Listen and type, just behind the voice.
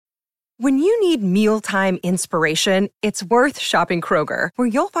When you need mealtime inspiration, it's worth shopping Kroger, where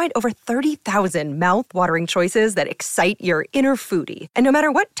you'll find over 30,000 mouth-watering choices that excite your inner foodie. And no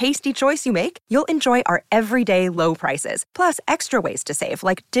matter what tasty choice you make, you'll enjoy our everyday low prices, plus extra ways to save,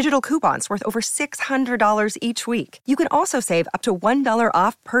 like digital coupons worth over $600 each week. You can also save up to $1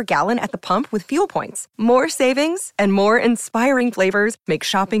 off per gallon at the pump with fuel points. More savings and more inspiring flavors make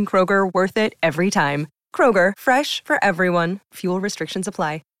shopping Kroger worth it every time. Kroger, fresh for everyone. Fuel restrictions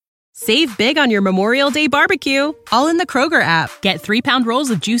apply. Save big on your Memorial Day barbecue, all in the Kroger app. Get 3-pound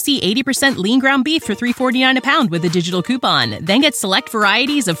rolls of juicy 80% lean ground beef for $3.49 a pound with a digital coupon. Then get select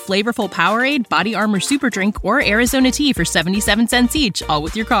varieties of flavorful Powerade, Body Armor Super Drink, or Arizona tea for 77 cents each, all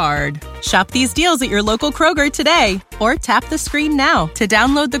with your card. Shop these deals at your local Kroger today, or tap the screen now to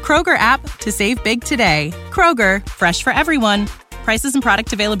download the Kroger app to save big today. Kroger, fresh for everyone. Prices and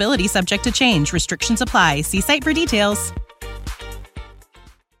product availability subject to change. Restrictions apply. See site for details.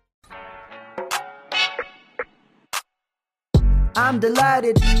 I'm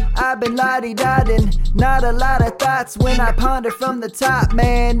delighted, I've been lottie-dotting. Not a lot of thoughts when I ponder from the top.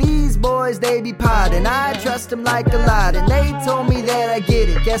 Man, these boys, they be potting. I trust them like a lot, and they told me that I get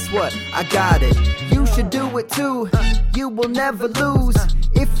it. Guess what? I got it. You should do it too. You will never lose.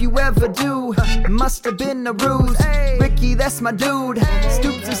 If you ever do, it must have been a ruse. Ricky, that's my dude.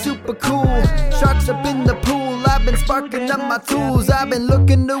 Stoops are super cool. Sharks up in the pool. I've been sparking up my tools. I've been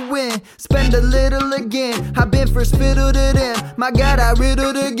looking to win. Spend a little again. I've been first fiddle to them. My God, I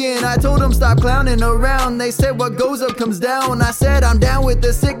riddled again. I told them stop clowning around. They said what goes up comes down. I said I'm down with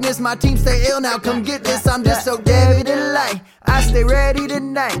the sickness. My team stay ill now. Come get this. I'm just so Debbie Delight. I stay ready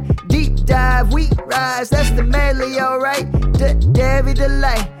tonight. Deep dive, we rise. That's the medley, alright. Debbie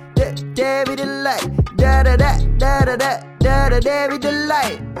Delight. Debbie Delight. Da da da da da da da da Debbie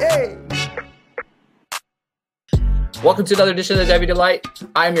Delight. Hey. Welcome to another edition of the Debbie Delight.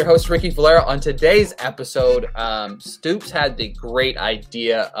 I'm your host, Ricky Valera. On today's episode, Stoops had the great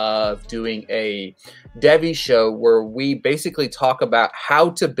idea of doing a Devy show where we basically talk about how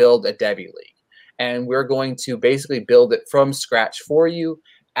to build a Devy league. And we're going to basically build it from scratch for you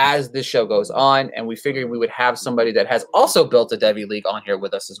as this show goes on. And we figured we would have somebody that has also built a Devy league on here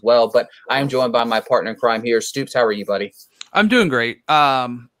with us as well. But I am joined by my partner in crime here. Stoops, how are you, buddy? I'm doing great.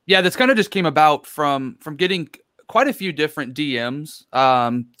 This kind of just came about from getting quite a few different DMs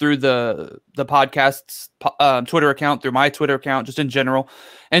through the podcast's Twitter account, through my Twitter account, just in general,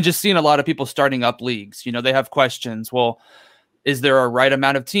 and just seeing a lot of people starting up leagues. You know, they have questions. Well, is there a right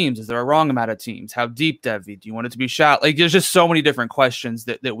amount of teams? Is there a wrong amount of teams? How deep, Devy? Do you want it to be shot? Like, there's just so many different questions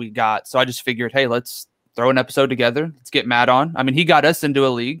that we got. So I just figured, hey, let's throw an episode together. Let's get Matt on. I mean, he got us into a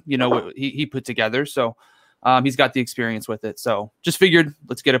league, you know, he put together. So he's got the experience with it. So just figured,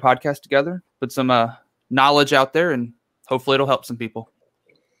 let's get a podcast together, put some knowledge out there, and hopefully it'll help some people.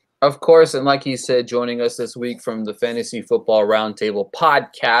 Of course, and like he said, joining us this week from the Fantasy Football Roundtable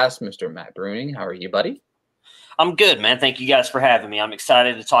podcast, Mr. Matt Bruning. How are you, buddy? I'm good, man. Thank you guys for having me. I'm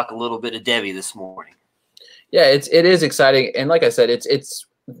excited to talk a little bit of Devy this morning. Yeah, it is exciting, and like I said, it's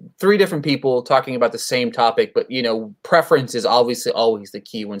three different people talking about the same topic, but you know, preference is obviously always the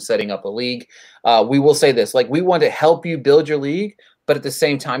key when setting up a league. We will say this, like, we want to help you build your league, but at the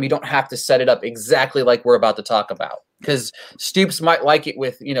same time, you don't have to set it up exactly like we're about to talk about, because Stoops might like it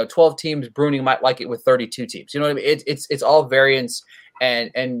with, 12 teams. Bruning might like it with 32 teams. You know what I mean? It's all variance.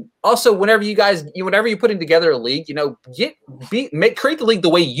 And also, whenever you're putting together a league, create the league the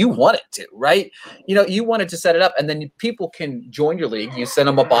way you want it to, right? You wanted to set it up, and then people can join your league. You send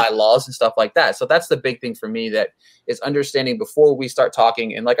them a bylaws and stuff like that. So that's the big thing for me, that is understanding before we start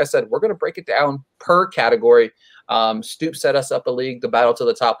talking. And like I said, we're going to break it down per category. Stoop set us up a league, the Battle to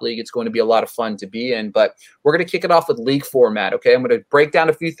the Top League. It's going to be a lot of fun to be in, but we're going to kick it off with league format. Okay. I'm going to break down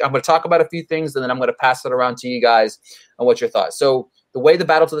I'm going to talk about a few things, and then I'm going to pass it around to you guys on what your thoughts. So the way the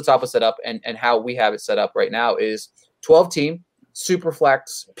Battle to the Top is set up and how we have it set up right now is 12 team, super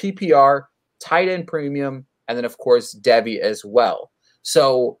flex, PPR, tight end premium, and then of course Devy as well.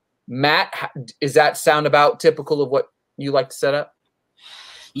 So Matt, is that sound about typical of what you like to set up?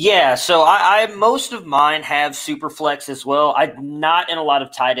 Yeah, so I most of mine have super flex as well. I'm not in a lot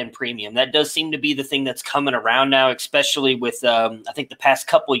of tight end premium. That does seem to be the thing that's coming around now, especially with I think the past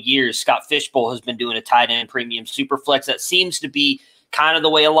couple of years, Scott Fishbowl has been doing a tight end premium super flex. That seems to be kind of the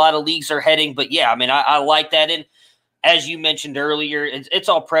way a lot of leagues are heading. But yeah, I mean, I like that. And as you mentioned earlier, it's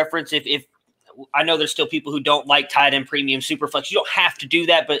all preference. If I know there's still people who don't like tight end premium super flex. You don't have to do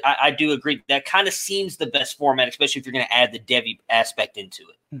that, but I do agree that kind of seems the best format, especially if you're going to add the Devy aspect into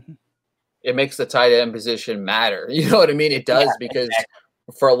it. Mm-hmm. It makes the tight end position matter. You know what I mean? It does, because exactly.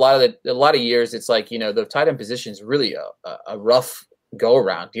 For a lot of years, it's like, the tight end position is really a rough go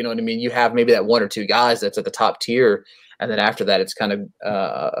around. You know what I mean? You have maybe that one or two guys that's at the top tier, and then after that, it's kind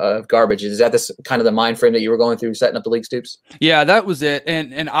of garbage. Is that this kind of the mind frame that you were going through setting up the league, Stoops? Yeah, that was it.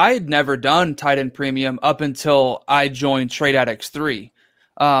 And I had never done tight end premium up until I joined Trade Addicts 3.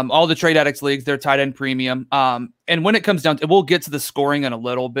 All the Trade Addicts leagues, they're tight end premium. And when it comes down to, we'll get to the scoring in a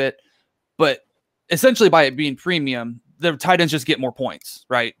little bit, but essentially by it being premium, the tight ends just get more points,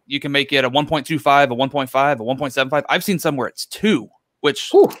 right? You can make it a 1.25, a 1.5, a 1.75. I've seen somewhere it's 2,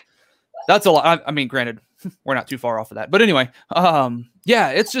 which that's a lot. I mean, granted, we're not too far off of that, but anyway, yeah,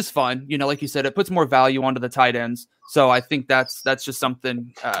 it's just fun. You know, like you said, it puts more value onto the tight ends. So I think that's just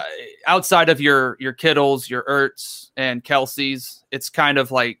something outside of your Kittles, your Ertz and Kelce's. It's kind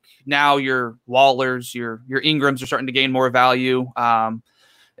of like now your Wallers, your Ingrams are starting to gain more value.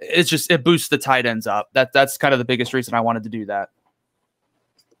 It boosts the tight ends up. That's kind of the biggest reason I wanted to do that.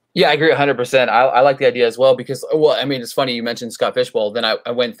 Yeah, I agree 100%. I like the idea as well because, well, I mean, it's funny you mentioned Scott Fishbowl. Then I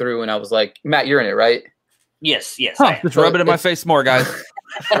went through and I was like, Matt, you're in it, right? Yes. Just rub it in my face more, guys.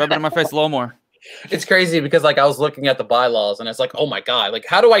 Rub it in my face a little more. It's crazy because like I was looking at the bylaws and it's like, oh my God, like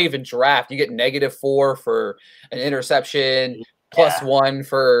how do I even draft? You get -4 for an interception, +1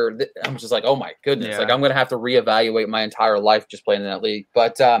 for I'm just like, oh my goodness. Yeah. Like I'm going to have to reevaluate my entire life just playing in that league.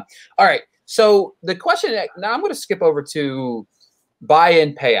 But all right. So the question now I'm going to skip over to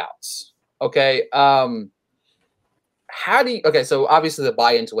buy-in payouts. Okay. So obviously the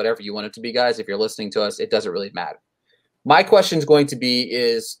buy into whatever you want it to be, guys, if you're listening to us, it doesn't really matter. My question is going to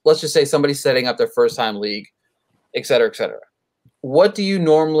be let's just say somebody's setting up their first time league, et cetera, et cetera. What do you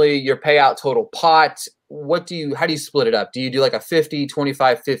normally, your payout total pot, how do you split it up? Do you do like a 50,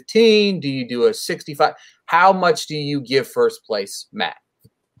 25, 15? Do you do a 65? How much do you give first place, Matt?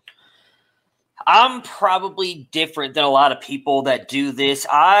 I'm probably different than a lot of people that do this.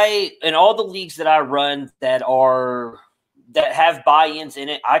 In all the leagues that I run that have buy-ins in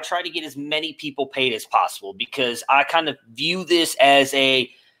it, I try to get as many people paid as possible because I kind of view this as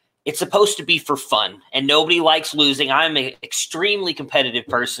it's supposed to be for fun and nobody likes losing. I'm an extremely competitive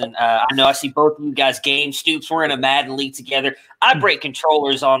person. I know I see both of you guys game Stoops. We're in a Madden league together. I break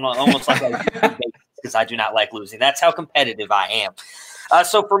controllers on almost like a because I do not like losing. That's how competitive I am.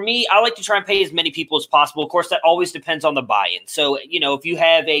 So for me, I like to try and pay as many people as possible. Of course, that always depends on the buy-in. So, if you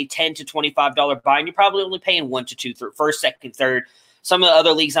have a $10 to $25 buy-in, you're probably only paying 1 to 2, first, second, third. Some of the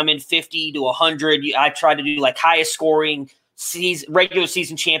other leagues I'm in 50 to 100. I try to do like highest scoring regular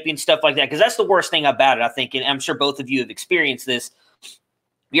season champion, stuff like that. Because that's the worst thing about it, I think. And I'm sure both of you have experienced this.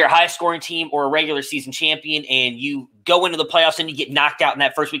 You're a highest scoring team or a regular season champion and you go into the playoffs and you get knocked out in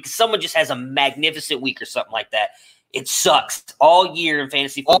that first week because someone just has a magnificent week or something like that. It sucks all year in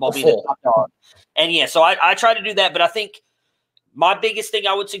fantasy football being the top dog. And yeah, so I try to do that. But I think my biggest thing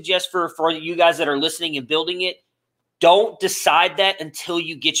I would suggest for you guys that are listening and building it, don't decide that until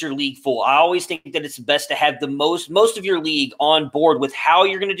you get your league full. I always think that it's best to have the most of your league on board with how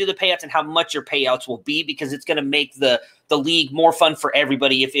you're going to do the payouts and how much your payouts will be because it's going to make the league more fun for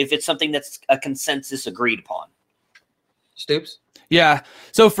everybody if it's something that's a consensus agreed upon. Stoops? Yeah.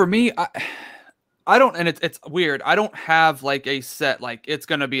 So for me, I don't, and it's weird. I don't have like a set, like it's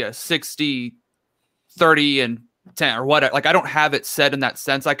going to be a 60, 30 and 10 or whatever. Like I don't have it set in that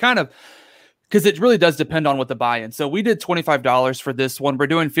sense. I kind of, because it really does depend on what the buy-in. So we did $25 for this one. We're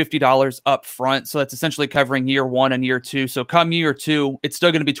doing $50 up front. So that's essentially covering year 1 and year 2. So come year 2, it's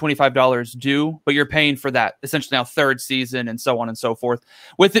still going to be $25 due, but you're paying for that essentially now third season and so on and so forth.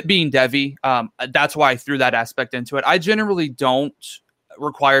 With it being Devy, that's why I threw that aspect into it. I generally don't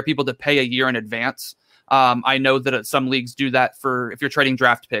require people to pay a year in advance. I know that some leagues do that for if you're trading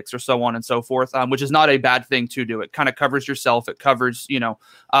draft picks or so on and so forth, which is not a bad thing to do. It kind of covers yourself. It covers, the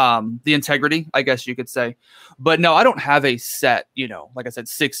integrity, I guess you could say. But no, I don't have a set, like I said,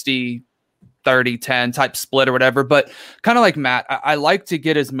 60, 30, 10 type split or whatever. But kind of like Matt, I like to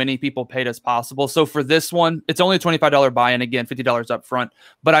get as many people paid as possible. So for this one, it's only a $25 buy-in, again, $50 up front.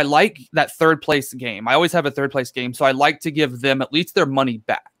 But I like that third place game. I always have a third place game. So I like to give them at least their money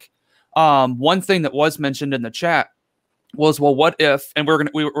back. One thing that was mentioned in the chat was, well, what if, and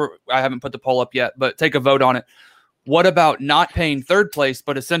I haven't put the poll up yet, but take a vote on it. What about not paying third place,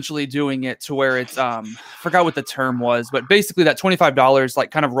 but essentially doing it to where it's, forgot what the term was, but basically that $25 like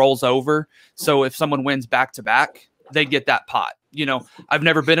kind of rolls over. So if someone wins back to back, they get that pot. I've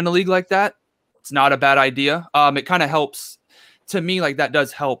never been in a league like that. It's not a bad idea. It kind of helps to me. Like that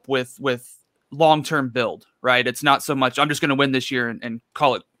does help with long-term build, right? It's not so much I'm just going to win this year and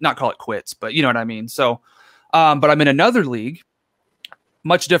not call it quits, but you know what I mean? So, but I'm in another league,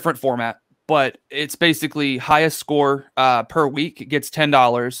 much different format, but it's basically highest score per week gets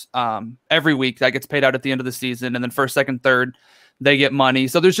 $10 every week. That gets paid out at the end of the season. And then first, second, third, they get money.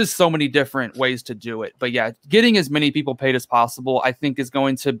 So there's just so many different ways to do it. But yeah, getting as many people paid as possible, I think, is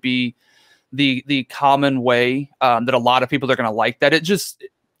going to be the common way that a lot of people are going to like that.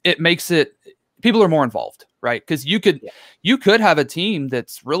 It makes it, people are more involved, right? Because you could have a team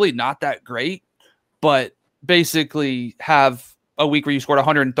that's really not that great, but basically have a week where you scored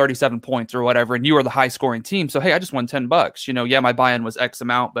 137 points or whatever, and you are the high scoring team. So, hey, I just won $10, yeah, my buy-in was X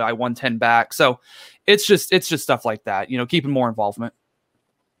amount, but I won 10 back. So it's just stuff like that, keeping more involvement.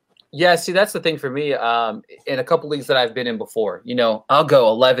 Yeah. See, that's the thing for me. In a couple leagues that I've been in before, I'll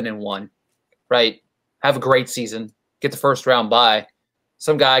go 11-1, right? Have a great season, get the first round bye.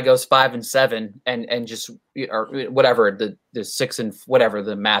 Some guy goes 5-7 and just, or whatever the 6 and whatever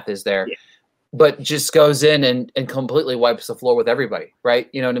the math is there. Yeah. But just goes in and completely wipes the floor with everybody, right?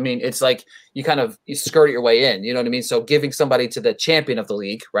 You know what I mean? It's like you skirt your way in, you know what I mean? So giving somebody to the champion of the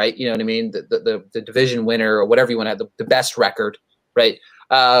league, right? You know what I mean? The division winner or whatever you want to have, the best record, right?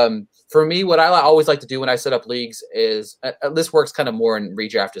 For me, what I always like to do when I set up leagues is this works kind of more in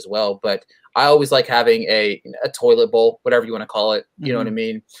redraft as well, but I always like having a toilet bowl, whatever you want to call it. You know what I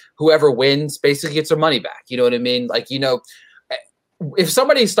mean? Whoever wins basically gets their money back. You know what I mean? Like, if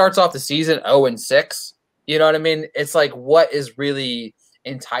somebody starts off the season 0-6, you know what I mean? It's like, what is really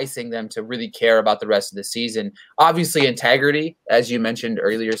enticing them to really care about the rest of the season? Obviously, integrity, as you mentioned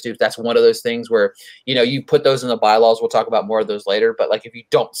earlier, Steve, that's one of those things where, you put those in the bylaws. We'll talk about more of those later. But like, if you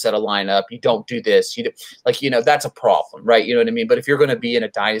don't set a lineup, you don't do this, that's a problem, right? You know what I mean? But if you're going to be in a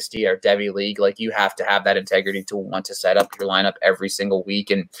dynasty or Devy league, like, you have to have that integrity to want to set up your lineup every single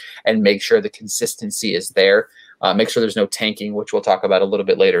week and make sure the consistency is there. Make sure there's no tanking, which we'll talk about a little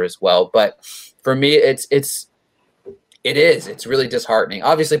bit later as well. But for me, it's really disheartening.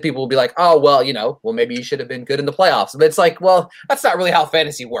 Obviously, people will be like, oh, well, maybe you should have been good in the playoffs. But it's like, well, that's not really how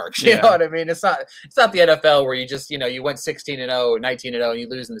fantasy works. You know what I mean? It's not the NFL where you just, you went 16-0, 19-0, and you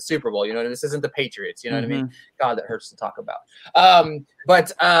lose in the Super Bowl. This isn't the Patriots. You know what I mean? God, that hurts to talk about.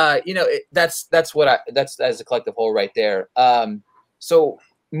 But that's as a collective whole right there. So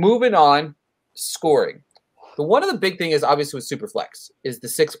moving on, scoring. But one of the big thing is obviously with Superflex is the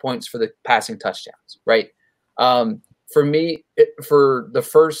 6 points for the passing touchdowns, right? For me, for the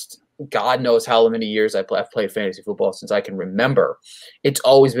first God knows how many years I've played fantasy football since I can remember, it's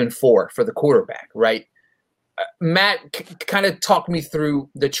always been 4 for the quarterback, right? Matt kind of talked me through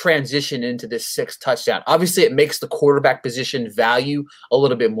the transition into this 6th touchdown. Obviously, it makes the quarterback position value a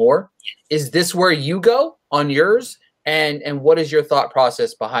little bit more. Is this where you go on yours? And what is your thought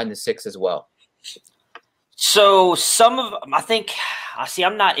process behind the 6 as well? So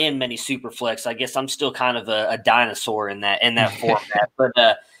I'm not in many Superflex. I guess I'm still kind of a dinosaur in that format.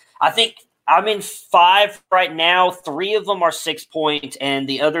 But I think I'm in 5 right now. 3 of them are 6 point, and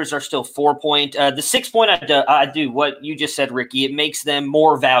the others are still 4 point. The 6 point, I do what you just said, Ricky. It makes them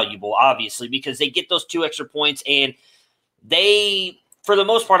more valuable, obviously, because they get those 2 extra points, and they, for the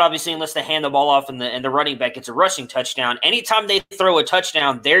most part, obviously, unless they hand the ball off and the running back gets a rushing touchdown, anytime they throw a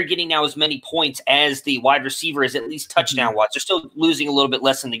touchdown, they're getting now as many points as the wide receiver is, at least touchdown-wise. They're still losing a little bit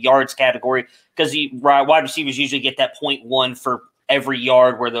less in the yards category because the wide receivers usually get that 0.1 for every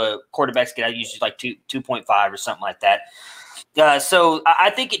yard, where the quarterbacks get usually like 2.5 or something like that. So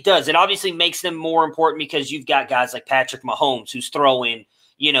I think it does. It obviously makes them more important because you've got guys like Patrick Mahomes who's throwing,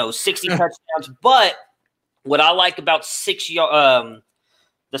 60 touchdowns. But what I like about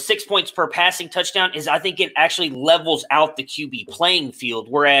the 6 points per passing touchdown is I think it actually levels out the QB playing field.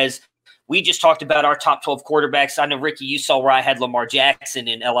 Whereas we just talked about our top 12 quarterbacks. I know, Ricky, you saw where I had Lamar Jackson,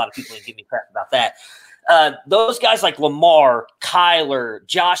 and a lot of people didn't give me crap about that. Those guys like Lamar, Kyler,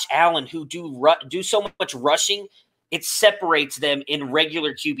 Josh Allen, who do so much rushing, it separates them in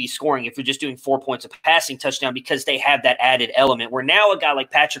regular QB scoring if you're just doing 4 points of passing touchdown, because they have that added element. Where now a guy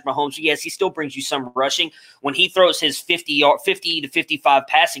like Patrick Mahomes, yes, he still brings you some rushing. When he throws his 50 to 55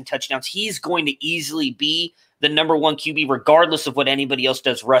 passing touchdowns, he's going to easily be the number 1 QB regardless of what anybody else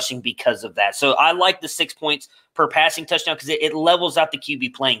does rushing because of that. So I like the 6 points per passing touchdown because it levels out the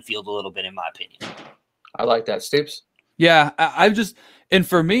QB playing field a little bit, in my opinion. I like that. Stoops? Yeah, and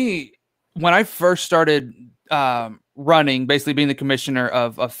for me, when I first started running, basically being the commissioner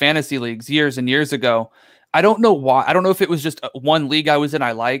of fantasy leagues years and years ago, I don't know why. I don't know if it was just one league I was in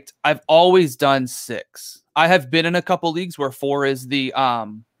I liked. I've always done 6. I have been in a couple leagues where 4 is the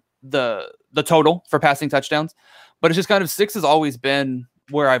total for passing touchdowns, but it's just kind of 6 has always been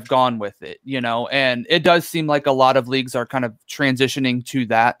where I've gone with it, and it does seem like a lot of leagues are kind of transitioning to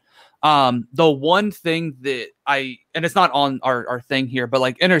that. The one thing that and it's not on our thing here, but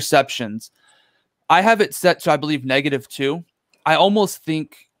like interceptions, I have it set to, I believe, -2. I almost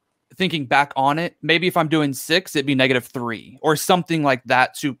think thinking back on it, maybe if I'm doing 6, it'd be -3 or something like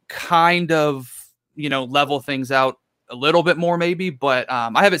that to kind of, level things out a little bit more maybe. But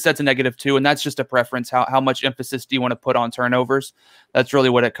I have it set to -2, and that's just a preference. How much emphasis do you want to put on turnovers? That's really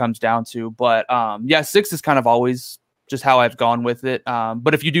what it comes down to. But 6 is kind of always just how I've gone with it.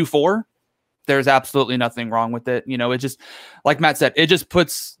 But if you do 4, there's absolutely nothing wrong with it. It just, like Matt said, it just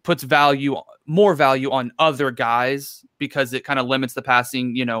puts more value on other guys because it kind of limits the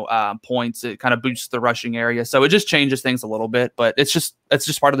passing, points. It kind of boosts the rushing area. So it just changes things a little bit, but it's just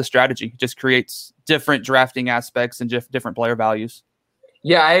part of the strategy. It just creates different drafting aspects and different player values.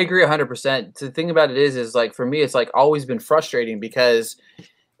 Yeah, I agree 100%. The thing about it is like, for me, it's like always been frustrating because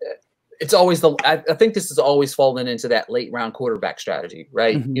it's always I think this has always fallen into that late round quarterback strategy,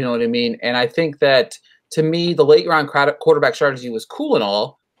 right? Mm-hmm. You know what I mean? And I think that to me, the late round quarterback strategy was cool and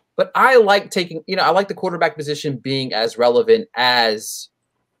all, but I like I like the quarterback position being as relevant as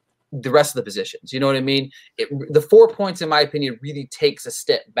the rest of the positions. You know what I mean? The 4 points, in my opinion, really takes a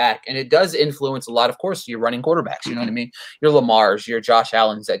step back, and it does influence a lot. Of course, you're running quarterbacks. You know what I mean? Your Lamars, your Josh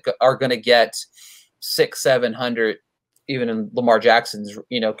Allens that are going to get 600-700. Even in Lamar Jackson's,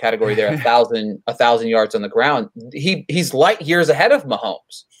 category there, 1,000 yards on the ground. He's light years ahead of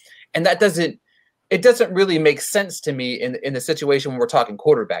Mahomes. And it doesn't really make sense to me in the situation when we're talking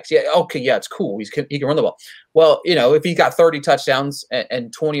quarterbacks. Yeah. Okay. Yeah. It's cool. He can run the ball. Well, if he got 30 touchdowns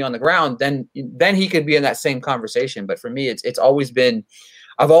and 20 on the ground, then he could be in that same conversation. But for me, it's always been,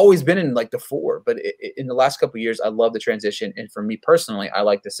 I've always been in like the 4, but in the last couple of years, I love the transition. And for me personally, I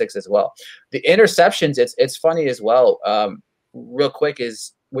like the 6 as well. The interceptions, it's funny as well. Real quick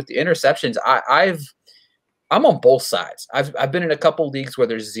is with the interceptions, I'm on both sides. I've been in a couple leagues where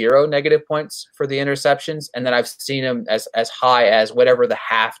there's 0 negative points for the interceptions. And then I've seen them as high as whatever the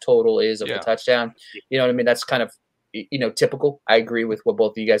half total is of the touchdown. You know what I mean? That's kind of, typical. I agree with what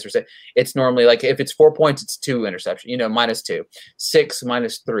both of you guys are saying. It's normally like if it's 4 points, it's 2 interceptions, -2, 6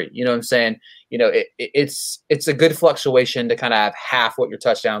 -3. You know what I'm saying? It's a good fluctuation to kind of have half what your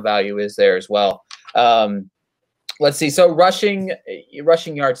touchdown value is there as well. Let's see. So rushing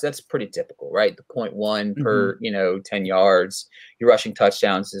yards, that's pretty typical, right? The 0.1 per, 10 yards. Your rushing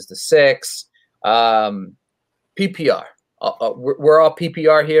touchdowns is the 6. PPR. We're all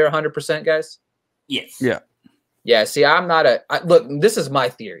PPR here, 100%, guys? Yes. Yeah. Yeah, see, I'm not look, this is my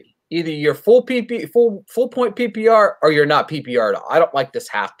theory. Either you're full point PPR or you're not PPR at all. I don't like this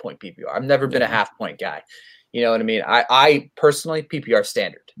half point PPR. I've never been a half point guy. You know what I mean? I personally, PPR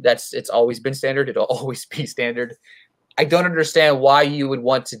standard. It's always been standard. It'll always be standard. I don't understand why you would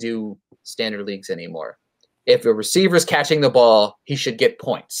want to do standard leagues anymore. If a receiver's catching the ball, he should get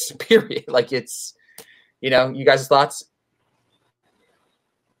points, period. Like you guys' thoughts?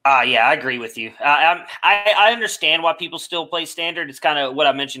 Yeah, I agree with you. I understand why people still play standard. It's kind of what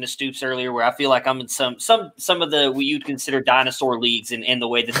I mentioned to Stoops earlier, where I feel like I'm in some of the what you'd consider dinosaur leagues in the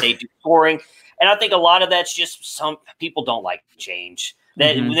way that they do scoring. And I think a lot of that's just some people don't like change.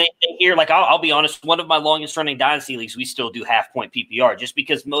 That they hear, like, I'll be honest, one of my longest running dynasty leagues, we still do half point PPR just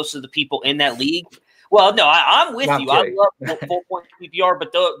because most of the people in that league. Well, no, I'm with you. I love full point PPR,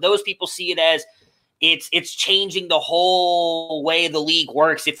 but those people see it as it's changing the whole way the league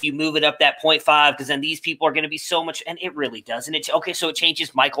works if you move it up that 0.5, because then these people are going to be so much, and it really doesn't. So it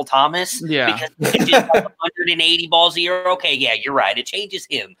changes Michael Thomas, because it's just like 180 balls a year. Okay, yeah, you're right. It changes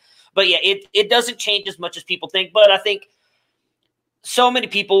him, but yeah, it doesn't change as much as people think. But I think so many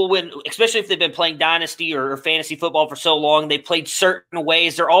people, especially if they've been playing dynasty or fantasy football for so long, they played certain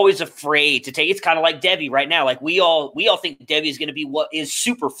ways. They're always afraid to take. It's kind of like Devy right now. Like we all think Devy is going to be what is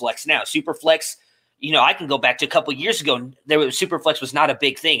Superflex now. Superflex. I can go back to a couple of years ago. Superflex was not a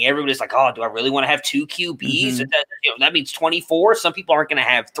big thing. Everybody's like, "Oh, do I really want to have 2 QBs?" That means 24. Some people aren't going to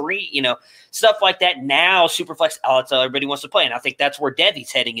have 3. Stuff like that. Now, Superflex, that's all everybody wants to play, and I think that's where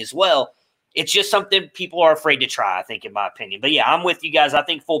Devy's heading as well. It's just something people are afraid to try, I think, in my opinion. But yeah, I'm with you guys. I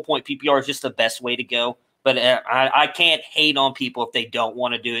think full point PPR is just the best way to go. But I can't hate on people if they don't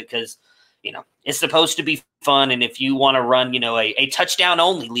want to do it because it's supposed to be fun. And if you want to run, a touchdown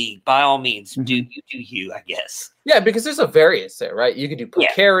only league, by all means, do you, I guess. Yeah, because there's a variance there, right? You can do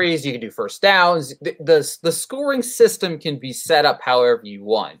carries, you can do first downs. The scoring system can be set up however you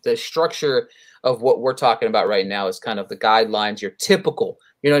want. The structure of what we're talking about right now is kind of the guidelines, your typical.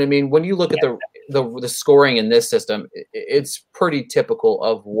 You know what I mean? When you look at the scoring in this system, it's pretty typical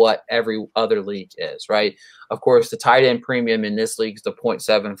of what every other league is, right? Of course, the tight end premium in this league is the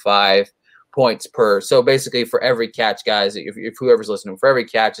 0.75 points per. So basically for every catch, guys, if whoever's listening, for every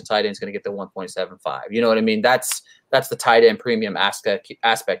catch, a tight end is going to get the 1.75. You know what I mean? That's the tight end premium aspect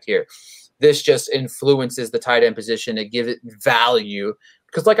here. This just influences the tight end position to give it value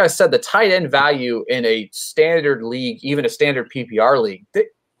because like I said, the tight end value in a standard league, even a standard PPR league,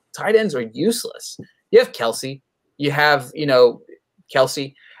 tight ends are useless. You have Kelsey, you have,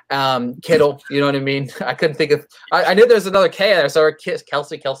 Kelsey, Kittle, you know what I mean? I couldn't think of, I knew there's another K there. So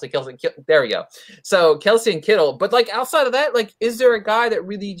Kelsey, there we go. So Kelsey and Kittle, but like outside of that, like, is there a guy that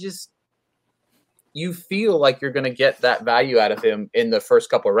really just, you feel like you're going to get that value out of him in the first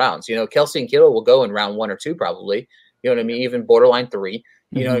couple of rounds? Kelsey and Kittle will go in round 1 or 2, probably, you know what I mean? Even borderline 3,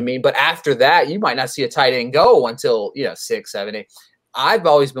 you know what I mean? But after that, you might not see a tight end go until, 6, 7, 8. I've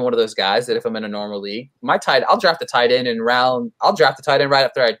always been one of those guys that if I'm in a normal league, I'll draft the tight end I'll draft the tight end right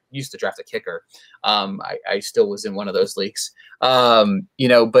after I used to draft a kicker. I still was in one of those leagues, but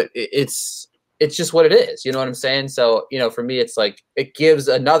it's just what it is. You know what I'm saying? So, for me, it's like, it gives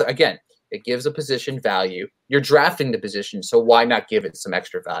it gives a position value. You're drafting the position, so why not give it some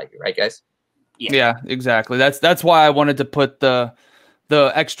extra value, right, guys? Yeah, exactly. That's why I wanted to put the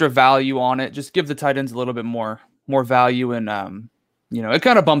extra value on it. Just give the tight ends a little bit more value, and it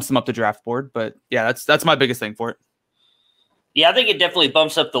kind of bumps them up the draft board. But yeah, that's my biggest thing for it. Yeah, I think it definitely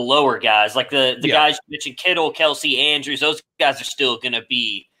bumps up the lower guys, like the guys you mentioned, Kittle, Kelsey, Andrews. Those guys are still going to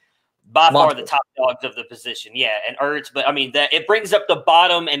be by far the top dogs of the position. Yeah, and Ertz, but I mean that it brings up the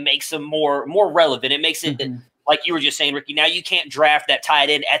bottom and makes them more relevant. It makes it like you were just saying, Ricky. Now you can't draft that tight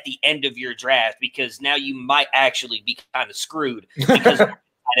end at the end of your draft because now you might actually be kind of screwed because the tight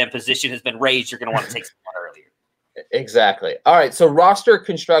end position has been raised. You're going to want to take someone earlier. Exactly. All right. So roster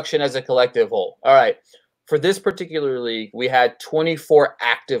construction as a collective whole. All right. For this particular league, we had 24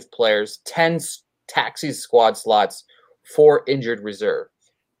 active players, 10 taxi squad slots, 4 injured reserve.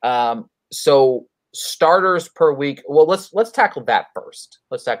 So starters per week. Well, let's tackle that first.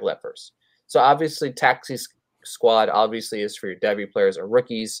 So obviously taxi squad obviously is for your Devy players or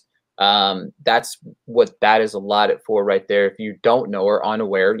rookies. That's what that is allotted for right there. If you don't know or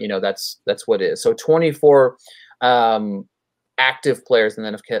unaware, that's what it is. So 24 active players, and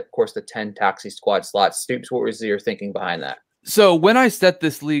then of course the 10 taxi squad slots. Stoops, what was your thinking behind that? So when I set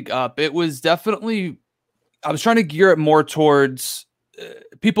this league up, it was definitely, I was trying to gear it more towards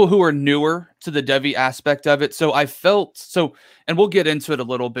people who are newer to the Devy aspect of it. So I felt and we'll get into it a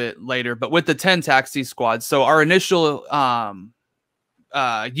little bit later, but with the 10 taxi squads, so our initial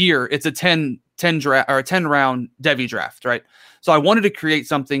year, it's a 10 draft or a 10 round Devy draft, right? So I wanted to create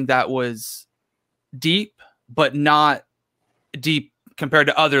something that was deep, but not deep compared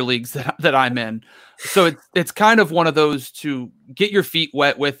to other leagues that I'm in. So it's kind of one of those to get your feet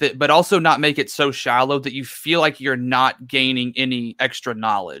wet with it, but also not make it so shallow that you feel like you're not gaining any extra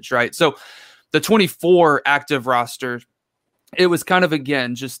knowledge, right? So the 24 active roster, it was kind of,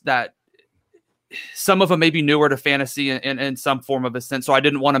 again, just that some of them may be newer to fantasy in some form of a sense. So I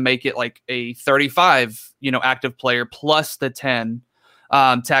didn't want to make it like a 35, active player plus the 10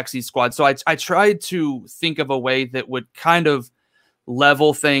 taxi squad. So I tried to think of a way that would kind of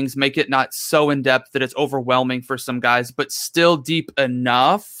level things, make it not so in depth that it's overwhelming for some guys, but still deep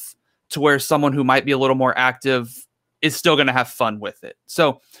enough to where someone who might be a little more active is still going to have fun with it.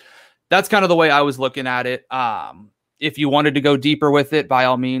 So that's kind of the way I was looking at it. If you wanted to go deeper with it, by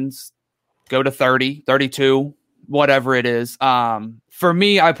all means, go to 30, 32, whatever it is. For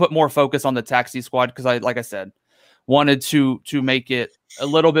me, I put more focus on the taxi squad because like I said, wanted to make it a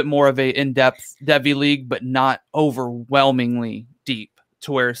little bit more of a in-depth Devy league, but not overwhelmingly deep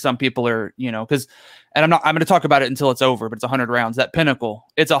to where some people are, because, and I'm going to talk about it until it's over, but it's 100 rounds. That Pinnacle,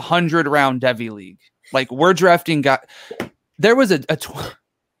 it's 100 round Devy league. Like, we're drafting there was a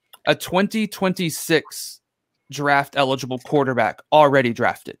 2026 draft eligible quarterback already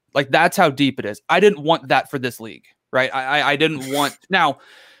drafted. Like, that's how deep it is. I didn't want that for this league, right? I didn't want, now,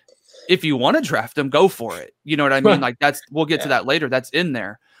 if you want to draft them, go for it. You know what I mean? Like, we'll get to that later. That's in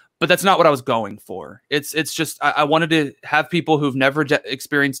there, but that's not what I was going for. It's just, I wanted to have people who've never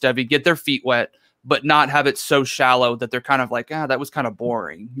experienced Devy get their feet wet, but not have it so shallow that they're kind of like, that was kind of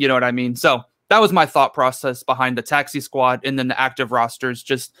boring. You know what I mean? So that was my thought process behind the taxi squad, and then the active rosters,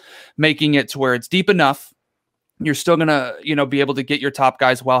 just making it to where it's deep enough. You're still going to, be able to get your top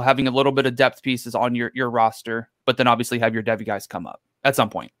guys while having a little bit of depth pieces on your roster, but then obviously have your Devy guys come up at some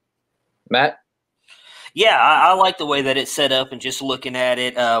point. Matt? Yeah, I like the way that it's set up, and just looking at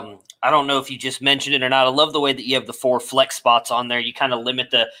it. I don't know if you just mentioned it or not. I love the way that you have the 4 flex spots on there. You kind of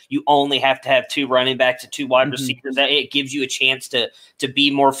limit you only have to have 2 running backs and 2 wide receivers. It gives you a chance to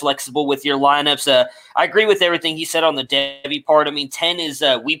be more flexible with your lineups. I agree with everything he said on the Devy part. I mean, 10 is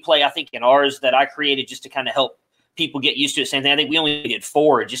we play, I think, in ours that I created just to kind of help people get used to it. Same thing. I think we only did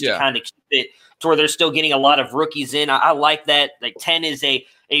 4 just to kind of keep it to where they're still getting a lot of rookies in. I like that. Like 10 is a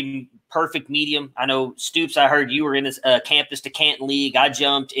perfect medium. I know Stoops, I heard you were in this Campus to Canton League. I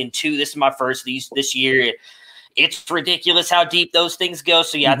jumped in 2. This is my first this year. It's ridiculous how deep those things go.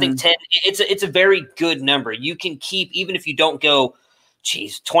 So yeah, I think 10, it's a very good number. You can keep, even if you don't go,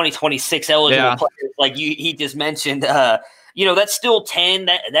 2026 eligible players like he just mentioned, that's still 10.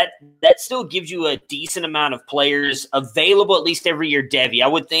 That still gives you a decent amount of players available at least every year. Devy, I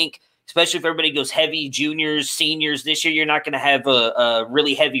would think, especially if everybody goes heavy juniors, seniors this year, you're not going to have a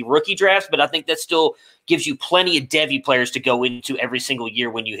really heavy rookie draft, but I think that still gives you plenty of Devy players to go into every single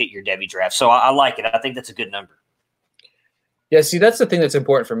year when you hit your Devy draft. So I like it. I think that's a good number. Yeah, see, that's the thing that's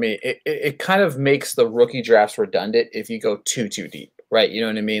important for me. It kind of makes the rookie drafts redundant if you go too deep, right? You know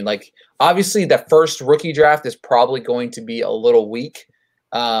what I mean? Like, obviously, the first rookie draft is probably going to be a little weak.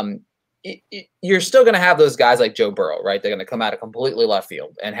 You're still going to have those guys like Joe Burrow, right? They're going to come out of completely left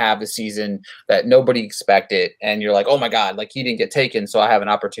field and have the season that nobody expected. And you're like, oh my God, like he didn't get taken, so I have an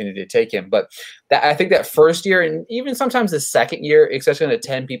opportunity to take him. But I think that first year and even sometimes the second year, especially in the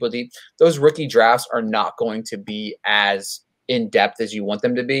 10 people deep, those rookie drafts are not going to be as in depth as you want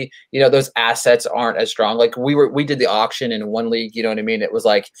them to be. Those assets aren't as strong. Like we did the auction in one league, you know what I mean? It was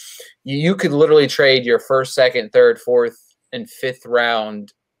like you could literally trade your first, second, third, fourth, and fifth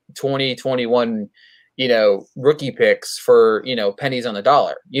round 2021, rookie picks for, pennies on the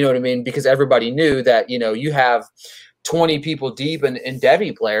dollar. You know what I mean? Because everybody knew that, you have 20 people deep and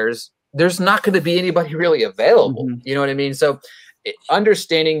Devy players, there's not going to be anybody really available. You know what I mean? So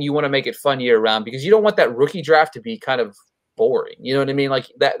understanding you want to make it fun year round because you don't want that rookie draft to be kind of boring. You know what I mean?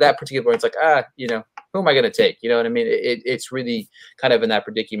 Like that particular point, it's like, who am I going to take? You know what I mean? It's really kind of in that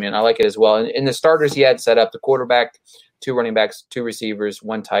predicament. I like it as well. And in the starters, he had set up the quarterback, 2 running backs, 2 receivers,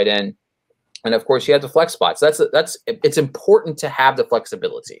 1 tight end. And of course, you have the flex spots. It's important to have the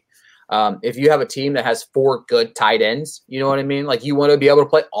flexibility. If you have a team that has 4 good tight ends, you know what I mean? Like you want to be able to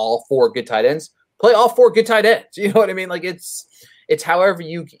play all 4 good tight ends, play all 4 good tight ends. You know what I mean? Like it's however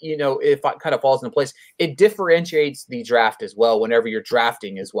if it kind of falls into place. It differentiates the draft as well whenever you're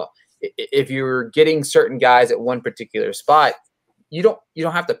drafting as well. If you're getting certain guys at one particular spot, you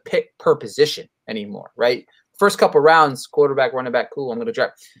don't have to pick per position anymore, right? First couple rounds, quarterback, running back, cool, I'm going to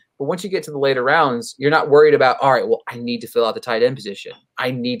draft. But once you get to the later rounds, you're not worried about, all right, well, I need to fill out the tight end position. I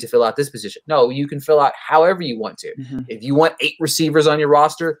need to fill out this position. No, you can fill out however you want to. If you want 8 receivers on your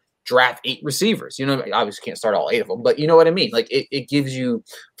roster, draft 8 receivers. You obviously can't start all 8 of them, but you know what I mean? Like it gives you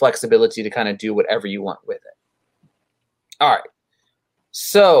flexibility to kind of do whatever you want with it. All right.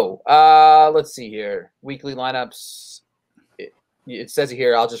 So let's see here. Weekly lineups. It says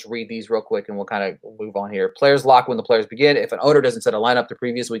here, I'll just read these real quick and we'll kind of move on here. Players lock when the players begin. If an owner doesn't set a lineup, the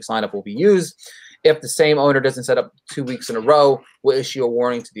previous week's lineup will be used. If the same owner doesn't set up 2 weeks in a row, we'll issue a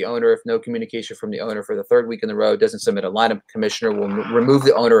warning to the owner. If no communication from the owner for the 3rd week in a row doesn't submit a lineup, commissioner will remove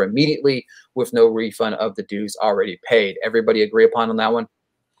the owner immediately with no refund of the dues already paid. Everybody agree upon on that one?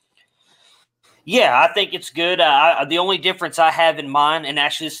 Yeah, I think it's good. The only difference I have in mind, and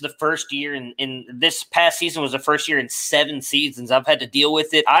actually this is the first year in this past season was the first year in 7 seasons I've had to deal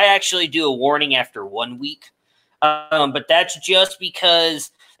with it. I actually do a warning after 1 week, but that's just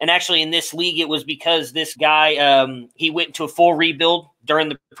because, and actually in this league it was because this guy, he went into a full rebuild during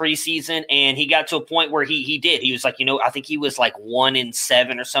the preseason, and he got to a point where he was like, I think he was like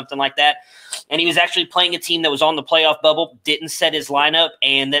 1-7 or something like that. And he was actually playing a team that was on the playoff bubble, didn't set his lineup,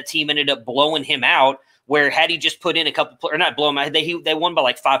 and that team ended up blowing him out, where had he just put in a couple, or not blow him out, they won by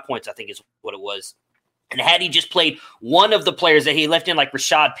like 5 points, I think is what it was. And had he just played one of the players that he left in, like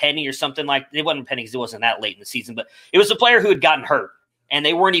Rashad Penny or something like, it wasn't Penny because it wasn't that late in the season, but it was a player who had gotten hurt, and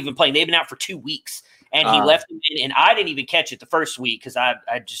they weren't even playing. They'd been out for 2 weeks. And he left him in, and I didn't even catch it the first week because I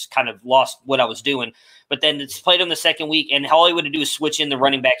just kind of lost what I was doing. But then it's played him the second week, and all he would have do is switch in the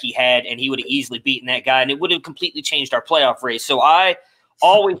running back he had, and he would have easily beaten that guy, and it would have completely changed our playoff race. So I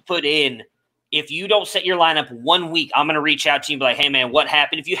always put in, if you don't set your lineup 1 week, I'm going to reach out to you and be like, hey, man, what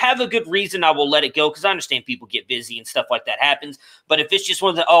happened? If you have a good reason, I will let it go because I understand people get busy and stuff like that happens. But if it's just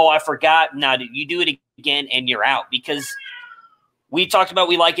one of the, I forgot, no, you do it again and you're out because – we talked about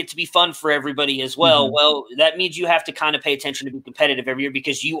we like it to be fun for everybody as well. Well, that means you have to kind of pay attention to be competitive every year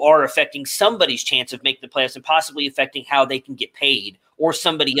because you are affecting somebody's chance of making the playoffs and possibly affecting how they can get paid or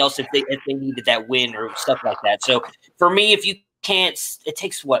somebody else if they needed that win or stuff like that. So for me, if you can't, it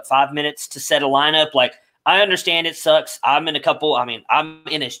takes 5 minutes to set a lineup. Like I understand it sucks. I'm in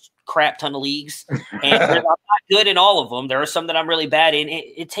a crap ton of leagues and I'm not good in all of them. There are some that I'm really bad in.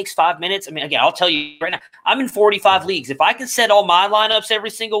 It takes 5 minutes. I mean, again, I'll tell you right now, I'm in 45 leagues. If I can set all my lineups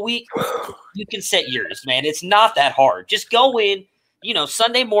every single week, you can set yours, man. It's not that hard. Just go in,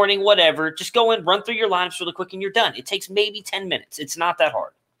 Sunday morning, whatever, just go in, run through your lineups really quick, and you're done. It takes maybe 10 minutes. It's not that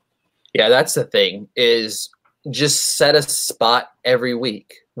hard. Yeah, that's the thing, is just set a spot every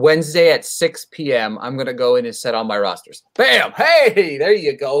week. Wednesday at 6 p.m., I'm going to go in and set all my rosters. Bam! Hey, there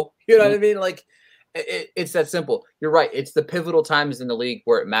you go. You know what I mean? Like, it's that simple. You're right. It's the pivotal times in the league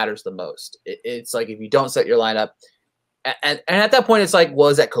where it matters the most. It's like if you don't set your lineup, and at that point, it's like, well,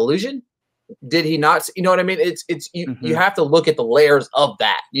 is that collusion? Did he not? You know what I mean? You have to look at the layers of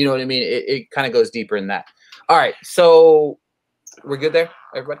that. You know what I mean? It kind of goes deeper in that. All right, so we're good there,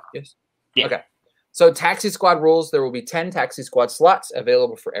 everybody? Yes. Yeah. Okay. So taxi squad rules: there will be 10 taxi squad slots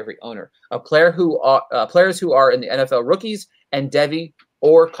available for every owner. Players who are in the NFL rookies and Devy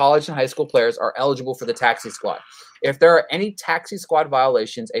or college and high school players are eligible for the taxi squad. If there are any taxi squad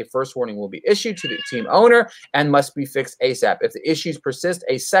violations, a first warning will be issued to the team owner and must be fixed ASAP. If the issues persist,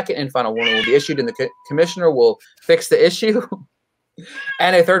 a second and final warning will be issued, and the commissioner will fix the issue.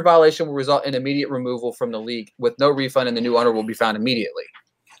 And a third violation will result in immediate removal from the league with no refund, and the new owner will be found immediately.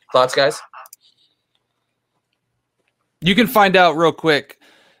 Thoughts, guys? You can find out real quick.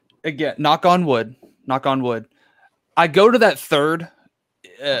 Again, knock on wood. I go to that third.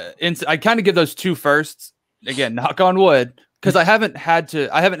 I kind of give those two firsts. Again, knock on wood, because I haven't had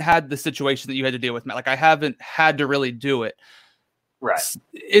the situation that you had to deal with, Matt. Like, I haven't had to really do it. Right.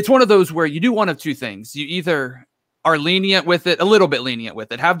 It's one of those where you do one of two things. You either are lenient with it, a little bit lenient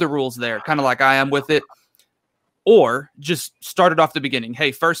with it, have the rules there, kind of like I am with it, or just start it off the beginning.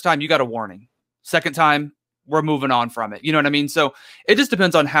 Hey, first time you got a warning. Second time, we're moving on from it. You know what I mean? So it just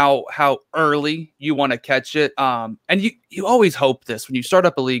depends on how early you want to catch it. And you always hope this when you start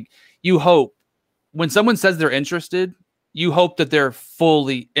up a league, you hope when someone says they're interested, you hope that they're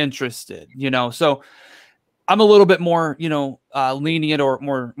fully interested, So I'm a little bit more, lenient or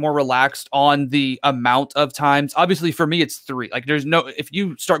more relaxed on the amount of times. Obviously for me, it's 3. Like if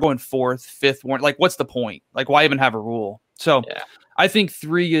you start going 4th, 5th warning, like what's the point? Like why even have a rule? So yeah. I think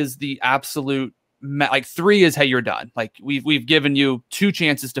 3 is the absolute. Like 3 is, hey, you're done. Like we've given you 2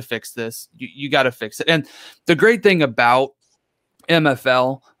 chances to fix this. You got to fix it. And the great thing about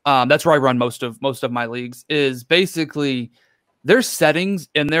MFL, that's where I run most of my leagues, is basically there's settings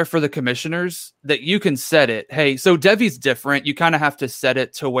in there for the commissioners that you can set it. Hey, so Devy's different. You kind of have to set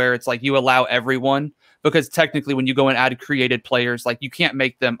it to where it's like you allow everyone, because technically when you go and add created players, like you can't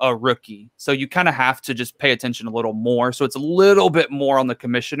make them a rookie. So you kind of have to just pay attention a little more. So it's a little bit more on the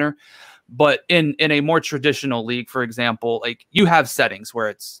commissioner. But in a more traditional league, for example, like you have settings where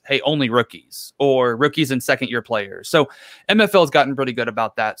it's, hey, only rookies or rookies and second-year players. So MFL has gotten pretty good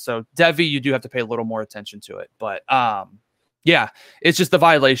about that. So Devy, you do have to pay a little more attention to it. But yeah, it's just the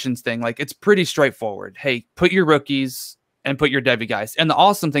violations thing. Like it's pretty straightforward. Hey, put your rookies and put your Devy guys. And the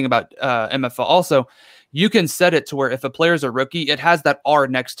awesome thing about MFL also, you can set it to where if a player's a rookie, it has that R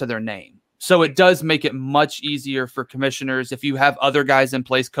next to their name. So it does make it much easier for commissioners, if you have other guys in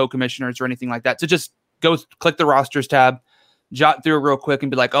place, co-commissioners or anything like that, to just go click the rosters tab, jot through it real quick and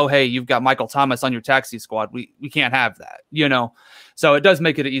be like, oh, hey, you've got Michael Thomas on your taxi squad. We can't have that, So it does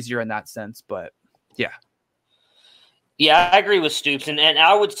make it easier in that sense. But yeah. Yeah, I agree with Stoops. And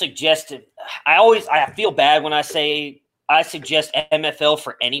I would suggest it. I feel bad when I say I suggest MFL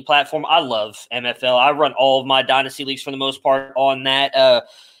for any platform. I love MFL. I run all of my dynasty leagues for the most part on that.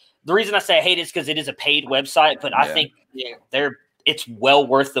 The reason I say I hate it is because it is a paid website, but I think it's well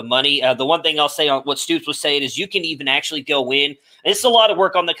worth the money. The one thing I'll say on what Stoops was saying is you can even actually go in. It's a lot of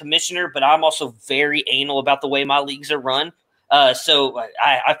work on the commissioner, but I'm also very anal about the way my leagues are run. So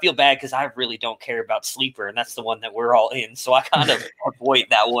I feel bad because I really don't care about Sleeper, and that's the one that we're all in. So I kind of avoid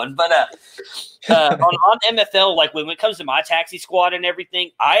that one. But on MFL, like when it comes to my taxi squad and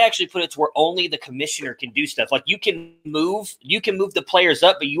everything, I actually put it to where only the commissioner can do stuff. Like you can move the players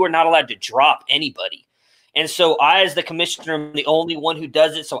up, but you are not allowed to drop anybody. And so I, as the commissioner, am the only one who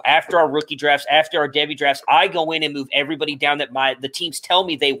does it. So after our rookie drafts, after our Devy drafts, I go in and move everybody down that the teams tell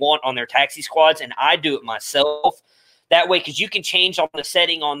me they want on their taxi squads, and I do it myself. That way, because you can change on the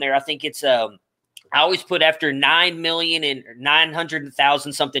setting on there. I think it's I always put after 9 million and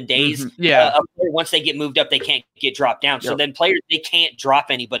 900,000 something days. Mm-hmm. Yeah. Once they get moved up, they can't get dropped down. Yep. So then players, they can't drop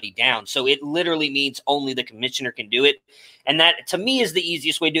anybody down. So it literally means only the commissioner can do it. And that, to me, is the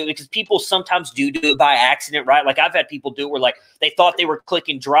easiest way to do it, because people sometimes do it by accident, right? Like I've had people do it where like they thought they were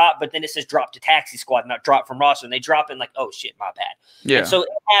clicking drop, but then it says drop to taxi squad, not drop from roster. And they drop in like, oh shit, my bad. Yeah. And so it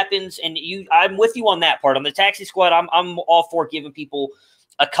happens. And I'm with you on that part. On the taxi squad, I'm all for giving people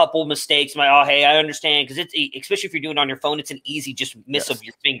a couple mistakes. Hey, I understand, because it's, especially if you're doing it on your phone, it's an easy just miss of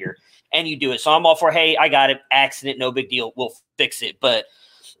your finger, and you do it. So I'm all for, hey, I got it, accident, no big deal, we'll fix it. But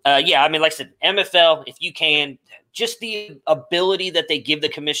Yeah, I mean, like I said, MFL, if you can, just the ability that they give the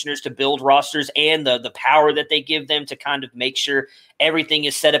commissioners to build rosters and the power that they give them to kind of make sure everything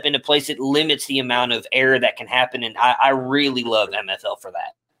is set up into place, it limits the amount of error that can happen. And I really love MFL for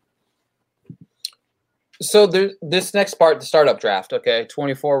that. So this next part, the startup draft, okay,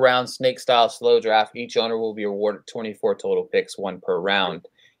 24 round snake style slow draft. Each owner will be awarded 24 total picks, 1 per round,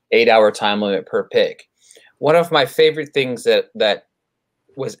 8-hour time limit per pick. One of my favorite things that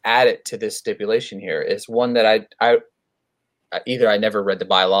was added to this stipulation here is one that I never read the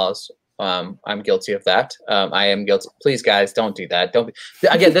bylaws. I'm guilty of that. I am guilty. Please, guys, don't do that.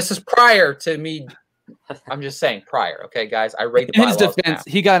 Again, this is prior to me. I'm just saying prior. Okay, guys, I read the bylaws. In his defense,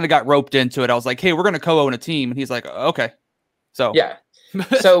 he kind of got roped into it. I was like, hey, we're going to co-own a team. And he's like, okay. So, yeah.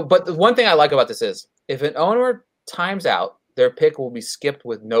 But the one thing I like about this is if an owner times out, their pick will be skipped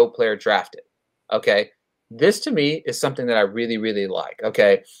with no player drafted. Okay. This to me is something that I really, really like.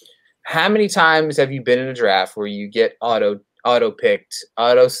 Okay. How many times have you been in a draft where you get auto picked,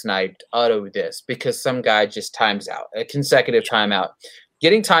 auto sniped, auto this because some guy just times out, a consecutive timeout?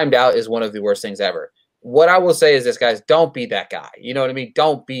 Getting timed out is one of the worst things ever. What I will say is this, guys, don't be that guy. You know what I mean?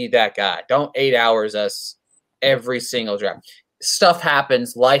 Don't be that guy. Don't 8 hours us every single draft. Stuff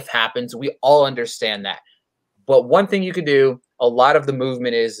happens. Life happens. We all understand that. But one thing you could do, a lot of the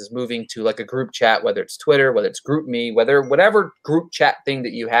movement is moving to like a group chat, whether it's Twitter, whether it's GroupMe, whatever group chat thing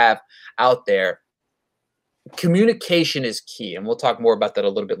that you have out there. Communication is key, and we'll talk more about that a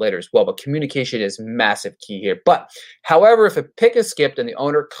little bit later as well, but communication is massive key here. But however, if a pick is skipped and the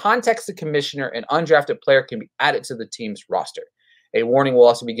owner contacts the commissioner, an undrafted player can be added to the team's roster. A warning will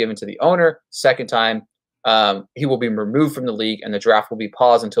also be given to the owner. Second time, he will be removed from the league, and the draft will be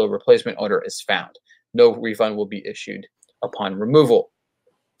paused until a replacement owner is found. No refund will be issued upon removal.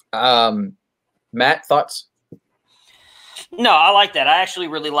 Matt, thoughts? No, I like that. I actually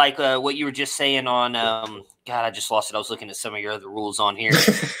really like what you were just saying on God, I just lost it. I was looking at some of your other rules on here.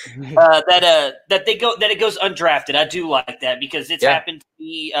 that it goes undrafted. I do like that because it's happened to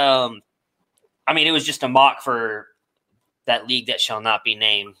be I mean, it was just a mock for that league that shall not be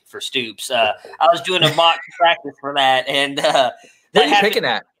named for Stoops. I was doing a mock practice for that, and Where are you picking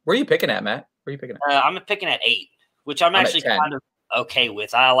at? Where are you picking at, Matt? Where are you picking at? I'm picking at 8, which I'm actually kind of okay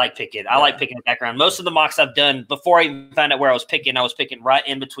with. I like picking. I like picking the background. Most of the mocks I've done before I even found out where I was picking right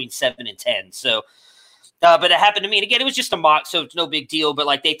in between 7 and 10. So, but it happened to me. And again, it was just a mock, so it's no big deal. But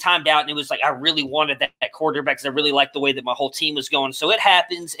like they timed out, and it was like I really wanted that quarterback because I really liked the way that my whole team was going. So it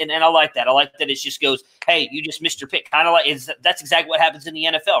happens, and I like that. I like that it just goes, hey, you just missed your pick. Kind of like that's exactly what happens in the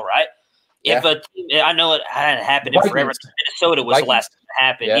NFL, right? Yeah. If a team, I know it hadn't happened in forever. Minnesota was the last time it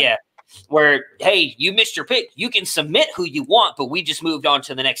happened. Yeah. Where, hey, you missed your pick. You can submit who you want, but we just moved on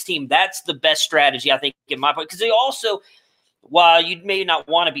to the next team. That's the best strategy, I think, in my point. Because they also, while you may not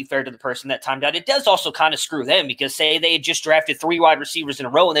want to be fair to the person that timed out, it does also kind of screw them because say they had just drafted 3 wide receivers in a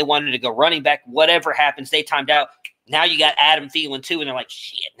row and they wanted to go running back, whatever happens, they timed out. Now you got Adam Thielen too, and they're like,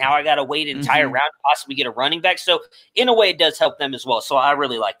 shit, now I got to wait an entire round to possibly get a running back. So in a way, it does help them as well. So I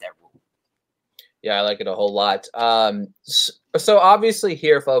really like that rule. Yeah, I like it a whole lot. So obviously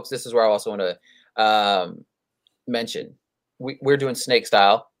here, folks, this is where I also want to mention. We're doing snake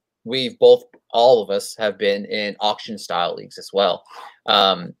style. All of us have been in auction style leagues as well.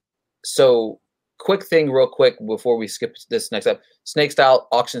 So quick thing real quick before we skip this next up. Snake style,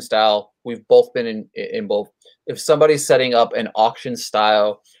 auction style. We've both been in both. If somebody's setting up an auction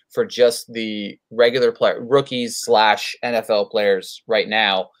style for just the regular player, rookies / NFL players right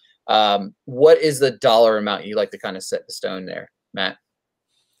now, what is the dollar amount you like to kind of set the stone there, Matt?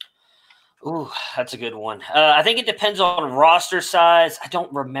 Ooh, that's a good one. I think it depends on roster size. I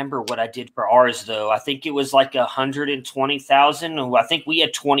don't remember what I did for ours though. I think it was like 120,000. I think we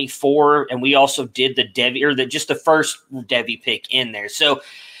had 24, and we also did just the first Devy pick in there. So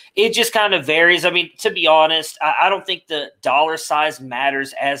it just kind of varies. I mean, to be honest, I don't think the dollar size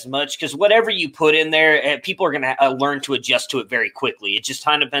matters as much because whatever you put in there, people are going to learn to adjust to it very quickly. It just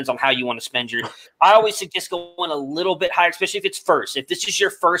kind of depends on how you want to spend your – I always suggest going a little bit higher, especially if it's first. If this is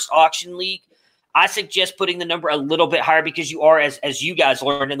your first auction league, I suggest putting the number a little bit higher because you are, as you guys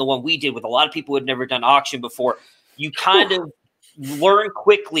learned in the one we did with a lot of people who had never done auction before, you kind of learn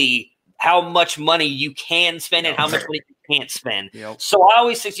quickly how much money you can spend and how much money you can't spend. Yep. So I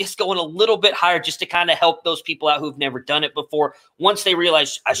always suggest going a little bit higher just to kind of help those people out who've never done it before. Once they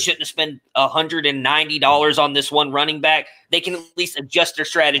realize I shouldn't have spent $190 on this one running back, they can at least adjust their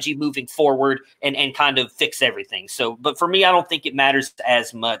strategy moving forward and kind of fix everything. So, but for me, I don't think it matters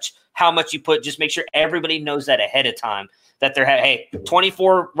as much how much you put. Just make sure everybody knows that ahead of time that they're, hey,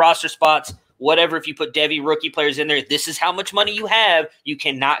 24 roster spots. whatever. If you put Devy rookie players in there, this is how much money you have. You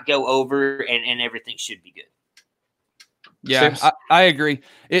cannot go over, and everything should be good. Yeah, I agree.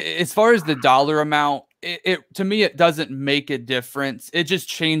 As far as the dollar amount, it to me, it doesn't make a difference. It just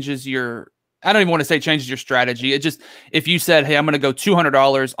changes I don't even want to say changes your strategy. It just, if you said, hey, I'm going to go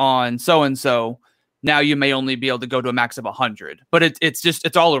 $200 on so-and-so, now you may only be able to go to a max of 100, but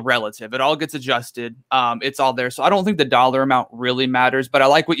it's all a relative. It all gets adjusted. It's all there. So I don't think the dollar amount really matters, but I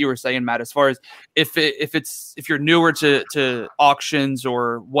like what you were saying, Matt, as far as if you're newer to auctions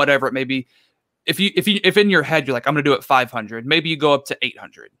or whatever it may be, if in your head, you're like, I'm going to do it 500, maybe you go up to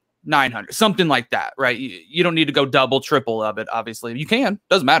 800, 900, something like that, right? You don't need to go double, triple of it. Obviously you can,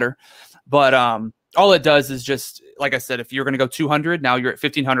 doesn't matter. But, all it does is just, like I said, if you're going to go 200, now you're at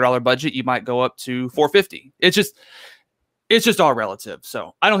 $1,500 budget, you might go up to 450. It's just all relative.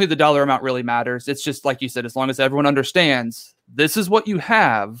 So I don't think the dollar amount really matters. It's just, like you said, as long as everyone understands this is what you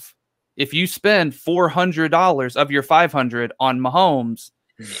have. If you spend $400 of your 500 on Mahomes,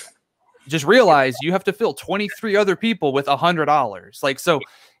 just realize you have to fill 23 other people with $100. Like, so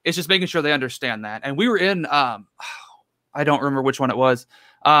it's just making sure they understand that. And we were in, I don't remember which one it was.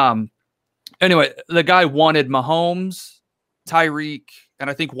 Anyway, the guy wanted Mahomes, Tyreek, and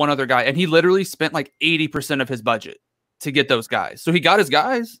I think one other guy, and he literally spent like 80% of his budget to get those guys. So he got his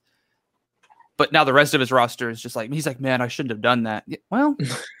guys, but now the rest of his roster is just like, he's like, man, I shouldn't have done that. Well,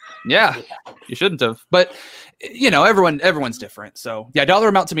 yeah, you shouldn't have. But everyone's different. So yeah, dollar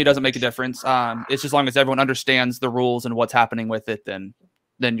amount to me doesn't make a difference. It's just as long as everyone understands the rules and what's happening with it, then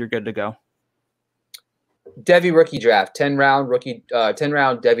you're good to go. Devy rookie draft, 10 round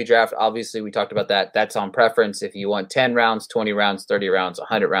Devy draft. Obviously, we talked about that. That's on preference. If you want 10 rounds, 20 rounds, 30 rounds,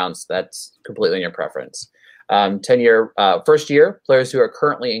 100 rounds, that's completely on your preference. 10-year, first year, players who are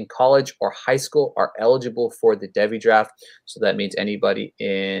currently in college or high school are eligible for the Devy draft. So that means anybody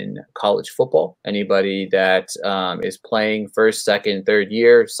in college football, anybody that is playing first, second, third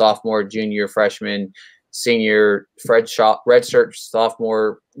year, sophomore, junior, freshman, senior, redshirt,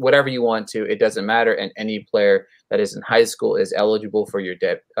 sophomore, whatever you want to, it doesn't matter. And any player that is in high school is eligible for your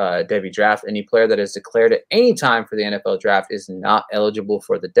Devy draft. Any player that is declared at any time for the NFL draft is not eligible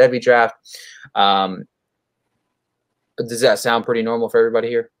for the Devy draft. Does that sound pretty normal for everybody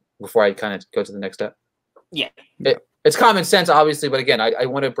here before I kind of go to the next step? Yeah. It's common sense, obviously, but again, I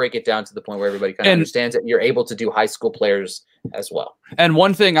want to break it down to the point where everybody kind of understands that you're able to do high school players as well. And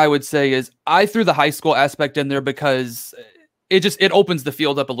one thing I would say is I threw the high school aspect in there because it opens the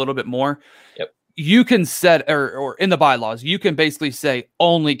field up a little bit more. Yep. You can set or in the bylaws, you can basically say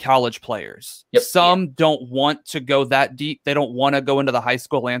only college players. Yep. Some don't want to go that deep. They don't want to go into the high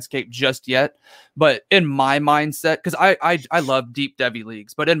school landscape just yet. But in my mindset, because I love deep Devy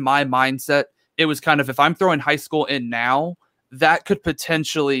leagues, but in my mindset, it was kind of, if I'm throwing high school in now, that could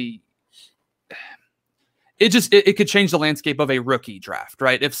potentially, it could change the landscape of a rookie draft,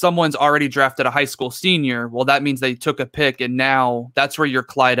 right? If someone's already drafted a high school senior, well, that means they took a pick, and now that's where your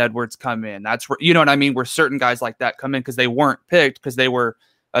Clyde Edwards come in. That's where, you know what I mean? Where certain guys like that come in because they weren't picked because they were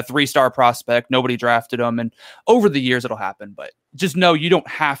a 3-star prospect. Nobody drafted them. And over the years, it'll happen. But just know you don't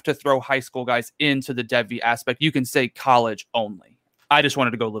have to throw high school guys into the Devy aspect. You can say college only. I just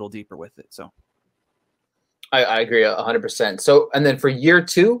wanted to go a little deeper with it. So I agree 100%. So, and then for year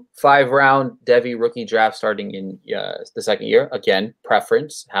 2, 5-round Devy rookie draft starting in the second year. Again,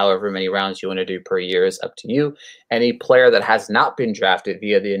 preference, however many rounds you want to do per year is up to you. Any player that has not been drafted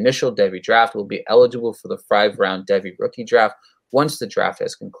via the initial Devy draft will be eligible for the 5-round Devy rookie draft. Once the draft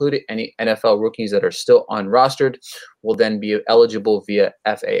has concluded, any NFL rookies that are still unrostered will then be eligible via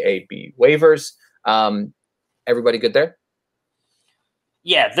FAAB waivers. Everybody good there?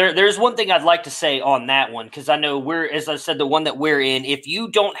 Yeah, there's one thing I'd like to say on that one, because I know as I said, the one that we're in, if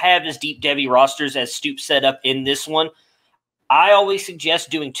you don't have as deep Devy rosters as Stoop set up in this one, I always suggest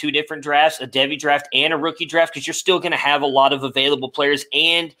doing 2 different drafts, a Devy draft and a rookie draft, because you're still going to have a lot of available players,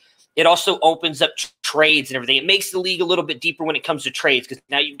 and it also opens up trades and everything. It makes the league a little bit deeper when it comes to trades, because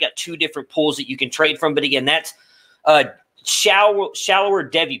now you've got 2 different pools that you can trade from. But again, that's shallower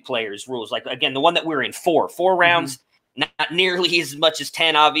Devy players rules. Like, again, the one that we're in, 4 rounds. Mm-hmm. Not nearly as much as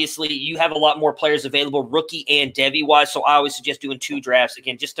 10, obviously. You have a lot more players available, rookie and Devy-wise, so I always suggest doing 2 drafts,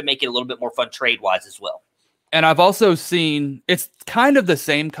 again, just to make it a little bit more fun trade-wise as well. And I've also seen, it's kind of the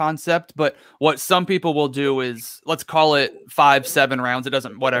same concept, but what some people will do is, let's call it 5-7 rounds, it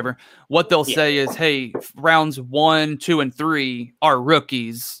doesn't, whatever. What they'll say is, hey, rounds 1, 2, and 3 are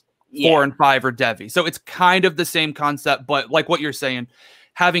rookies, 4 and 5 are Devy. So it's kind of the same concept, but like what you're saying,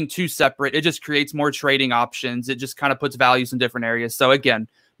 having 2 separate, it just creates more trading options. It just kind of puts values in different areas. So again,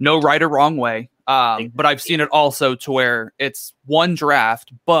 no right or wrong way. But I've seen it also to where it's 1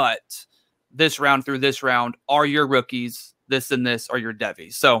 draft, but this round through this round are your rookies, this and this are your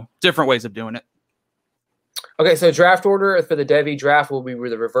Devies. So different ways of doing it. Okay, so draft order for the Devy draft will be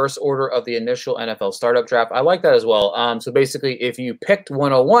the reverse order of the initial NFL startup draft. I like that as well. So basically, if you picked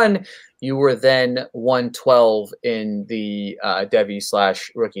 101, you were then 112 in the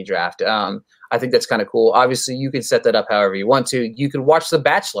Devy/rookie draft. I think that's kind of cool. Obviously, you can set that up however you want to. You can watch The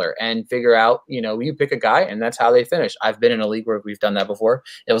Bachelor and figure out, you pick a guy and that's how they finish. I've been in a league where we've done that before.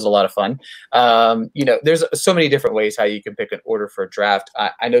 It was a lot of fun. There's so many different ways how you can pick an order for a draft.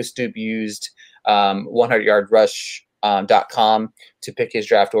 I know Stoop used 100yardrush.com to pick his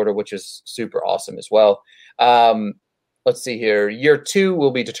draft order, which is super awesome as well. Let's see here. Year 2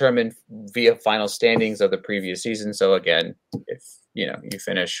 will be determined via final standings of the previous season. So again, if you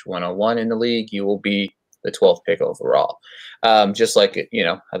finish 101 in the league, you will be the 12th pick overall. Just like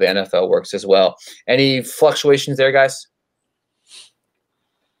how the NFL works as well. Any fluctuations there, guys?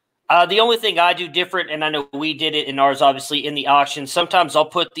 The only thing I do different, and I know we did it in ours, obviously in the auction. Sometimes I'll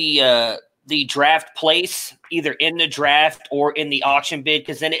put the draft place either in the draft or in the auction bid,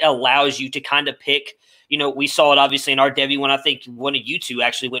 because then it allows you to kind of pick. We saw it obviously in our Devy when I think one of you two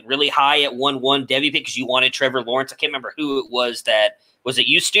actually went really high at 1-1 Devy pick because you wanted Trevor Lawrence. I can't remember who it was that was it.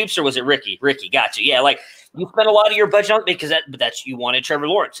 You, Stoops, or was it Ricky? Ricky, gotcha. Yeah, like you spent a lot of your budget on it because that's you wanted Trevor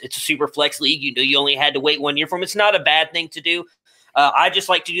Lawrence. It's a super flex league. You only had to wait 1 year for him. It's not a bad thing to do. I just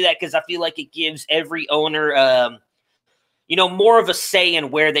like to do that because I feel like it gives every owner more of a say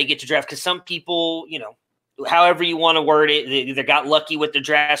in where they get to draft, because some people, however you want to word it, they either got lucky with the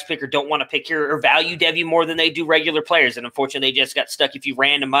draft pick or don't want to pick here or value Devy more than they do regular players. And unfortunately, they just got stuck if you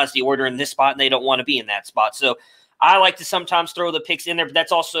randomize the order in this spot and they don't want to be in that spot. So I like to sometimes throw the picks in there, but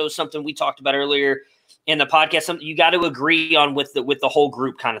that's also something we talked about earlier in the podcast. Something you got to agree on with the whole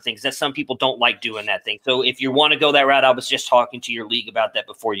group kind of things. That some people don't like doing that thing. So if you want to go that route, I was just talking to your league about that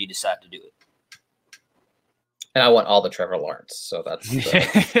before you decide to do it. And I want all the Trevor Lawrence. So that's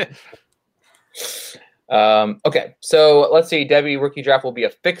okay. So let's see. Devy rookie draft will be a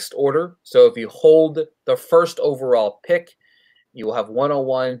fixed order. So if you hold the first overall pick, you will have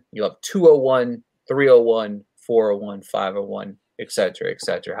 101, you'll have 201, 301, 401, 501, et cetera,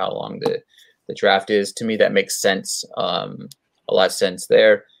 how long the draft is. To me, that makes sense. A lot of sense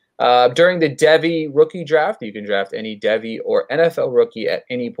there. During the Devy rookie draft, you can draft any Devy or NFL rookie at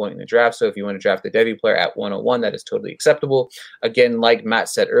any point in the draft. So if you want to draft the Devy player at 101, that is totally acceptable. Again, like Matt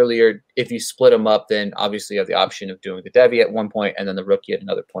said earlier, if you split them up, then obviously you have the option of doing the Devy at one point and then the rookie at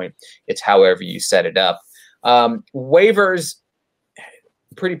another point. It's however you set it up. Waivers,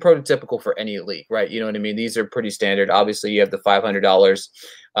 pretty prototypical for any league, right? You know what I mean? These are pretty standard. Obviously, you have the $500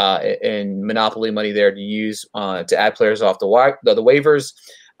 in Monopoly money there to use to add players off the waivers.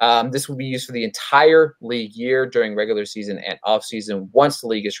 This will be used for the entire league year during regular season and off season. Once the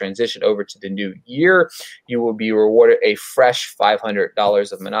league is transitioned over to the new year, you will be rewarded a fresh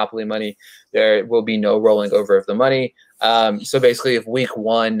 $500 of Monopoly money. There will be no rolling over of the money. So basically, if week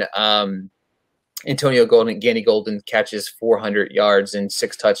 1, Antonio Gandy Golden catches 400 yards and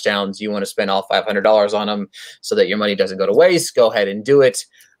 6 touchdowns, you want to spend all $500 on him so that your money doesn't go to waste, go ahead and do it.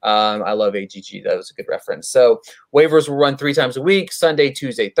 I love AGG. That was a good reference. So waivers will run 3 times a week: Sunday,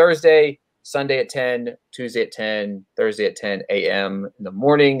 Tuesday, Thursday, Sunday at 10, Tuesday at 10, Thursday at 10 a.m. in the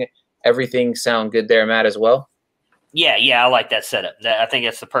morning. Everything sound good there, Matt, as well? Yeah, I like that setup. I think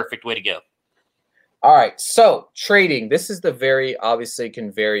that's the perfect way to go. All right, so trading. This is the very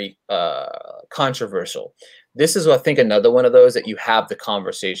controversial. This is, I think, another one of those that you have the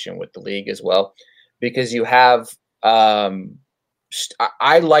conversation with the league as well, because you have I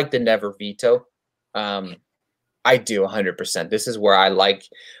like the never veto. I do 100%. This is where I like,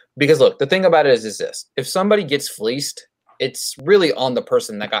 because look, the thing about it is this: if somebody gets fleeced, it's really on the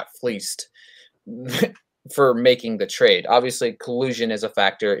person that got fleeced for making the trade. Obviously, collusion is a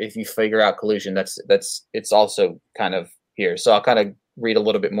factor. If you figure out collusion, it's also kind of here. So I'll kind of read a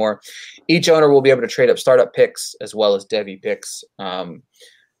little bit more. Each owner will be able to trade up startup picks as well as Devy picks 1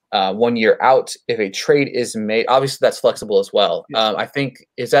 year out. If a trade is made, obviously that's flexible as well. I think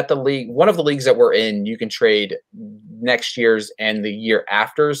is that the league, one of the leagues that we're in, you can trade next year's and the year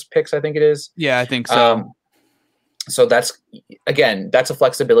after's picks. I think it is. Yeah, I think so. So that's a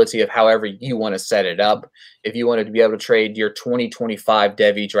flexibility of however you want to set it up. If you wanted to be able to trade your 2025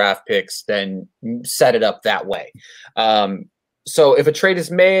 Devy draft picks, then set it up that way. So if a trade is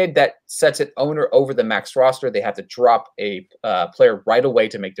made that sets an owner over the max roster, they have to drop a player right away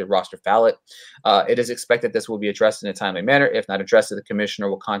to make their roster valid. It is expected this will be addressed in a timely manner. If not addressed, the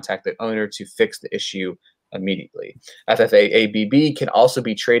commissioner will contact the owner to fix the issue immediately. FFA ABB can also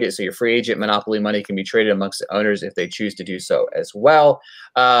be traded, so your free agent Monopoly money can be traded amongst the owners if they choose to do so as well.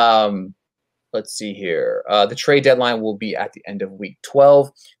 let's see here. The trade deadline will be at the end of week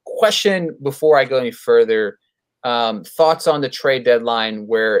 12. Question before I go any further. Thoughts on the trade deadline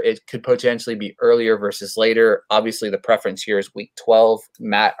where it could potentially be earlier versus later. Obviously, the preference here is week 12.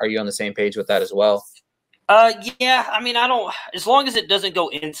 Matt, are you on the same page with that as well? Yeah, I mean, as long as it doesn't go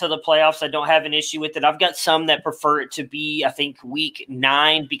into the playoffs, I don't have an issue with it. I've got some that prefer it to be, I think, week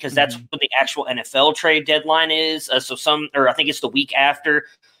 9, because that's when the actual NFL trade deadline is. I think it's the week after,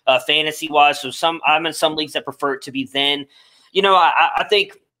 fantasy wise. So I'm in some leagues that prefer it to be then. I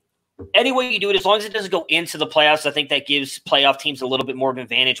think any way you do it, as long as it doesn't go into the playoffs, I think that gives playoff teams a little bit more of an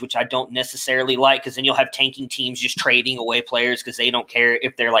advantage, which I don't necessarily like, because then you'll have tanking teams just trading away players because they don't care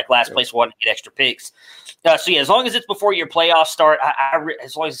if they're like last place wanting to get extra picks. So yeah, as long as it's before your playoffs start,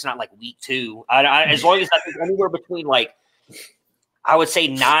 as long as it's not like week 2, as long as I think anywhere between I would say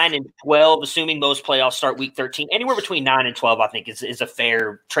 9 and 12, assuming most playoffs start week 13, anywhere between 9 and 12, I think is a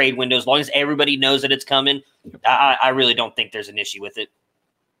fair trade window. As long as everybody knows that it's coming, I really don't think there's an issue with it.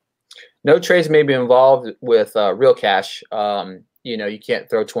 No trades may be involved with real cash. You can't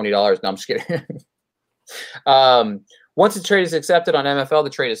throw $20. No, I'm just kidding. Once the trade is accepted on MFL, the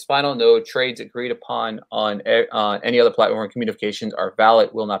trade is final. No trades agreed upon on any other platform. Communications are valid,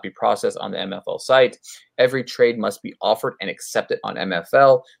 will not be processed on the MFL site. Every trade must be offered and accepted on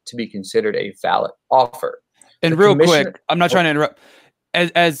MFL to be considered a valid offer. And real quick, I'm not trying to interrupt.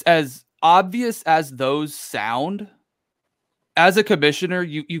 As obvious as those sound, as a commissioner,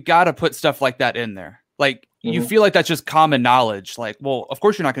 you got to put stuff like that in there. You feel like that's just common knowledge. Well, of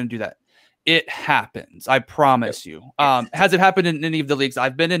course you're not going to do that. It happens. I promise you. Has it happened in any of the leagues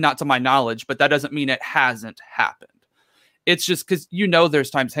I've been in? Not to my knowledge, but that doesn't mean it hasn't happened. It's just because, there's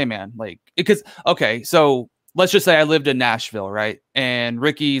times, hey man, so let's just say I lived in Nashville, right? And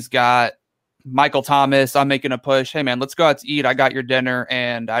Ricky's got Michael Thomas. I'm making a push. Hey man, let's go out to eat. I got your dinner,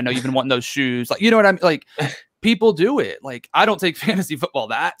 and I know you've been wanting those shoes. You know what I mean? People do it. I don't take fantasy football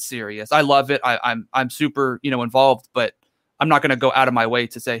that serious. I love it. I'm super, involved, but I'm not going to go out of my way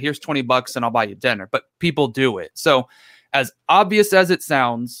to say, here's $20 and I'll buy you dinner, but people do it. So as obvious as it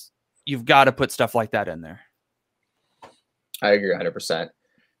sounds, you've got to put stuff like that in there. I agree 100%.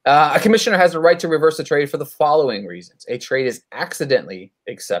 A commissioner has the right to reverse the trade for the following reasons. A trade is accidentally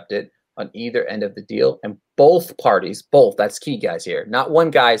accepted on either end of the deal, and both parties, that's key guys here. Not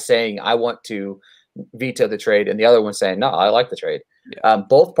one guy saying, I want to veto the trade, and the other one saying, no, I like the trade. Yeah.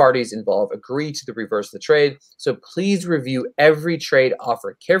 Both parties involved agree to the reverse of the trade. So please review every trade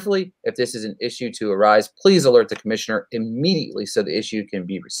offer carefully. If this is an issue to arise, please alert the commissioner immediately so the issue can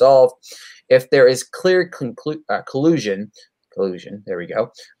be resolved. If there is clear collusion, there we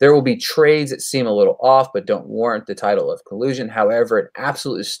go. There will be trades that seem a little off but don't warrant the title of collusion. However, an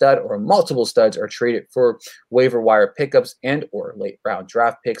absolute stud or multiple studs are traded for waiver wire pickups and or late round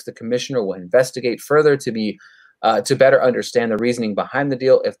draft picks. The commissioner will investigate further to better understand the reasoning behind the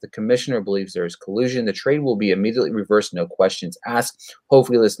deal. If the commissioner believes there is collusion, the trade will be immediately reversed, no questions asked.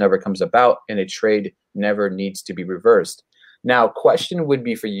 Hopefully this never comes about and a trade never needs to be reversed. Now, question would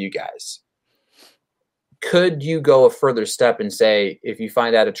be for you guys. Could you go a further step and say, if you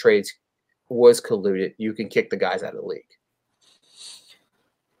find out a trade was colluded, you can kick the guys out of the league?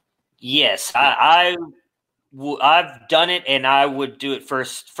 Yes, I've done it, and I would do it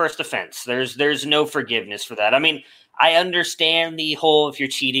first offense. There's no forgiveness for that. I mean, I understand the whole "if you're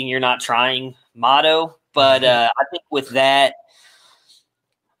cheating, you're not trying" motto, but I think with that,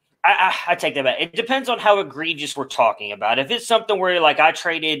 I take that back. It depends on how egregious we're talking about. If it's something where, I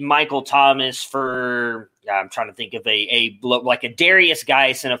traded Michael Thomas for, I'm trying to think of a Darius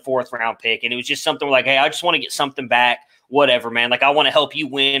Geis in a 4th round pick, and it was just something hey, I just want to get something back. Whatever, man. I want to help you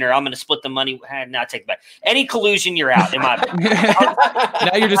win, or I'm going to split the money. Now take it back. Any collusion, you're out. In my opinion.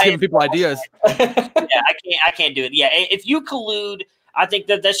 Now you're just giving people ideas. Yeah, I can't do it. Yeah, if you collude, I think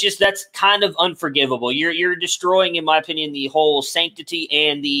that's kind of unforgivable. You're destroying, in my opinion, the whole sanctity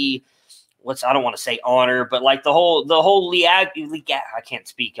and the I don't want to say honor, but the whole I can't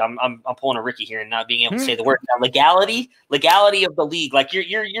speak. I'm pulling a Ricky here and not being able to say the word now. Legality of the league.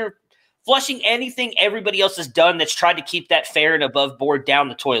 You're flushing anything everybody else has done that's tried to keep that fair and above board down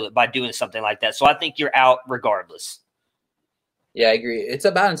the toilet by doing something like that. So I think you're out regardless. Yeah, I agree. It's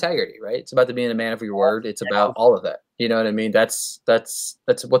about integrity, right? It's about being a man of your word. It's about all of that. You know what I mean? That's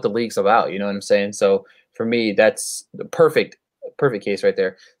what the league's about. You know what I'm saying? So for me, that's the perfect case right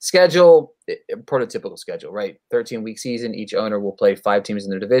there. Schedule, prototypical schedule, right? 13-week season. Each owner will play 5 teams in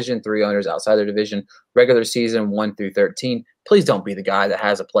their division, 3 owners outside their division. Regular season 1 through 13. Please don't be the guy that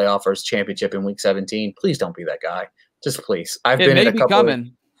has a playoff or championship in week 17. Please don't be that guy. Just please. I've been in a couple.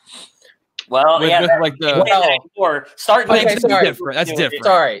 Well, with like the or starting. Okay, sorry. Different. That's different.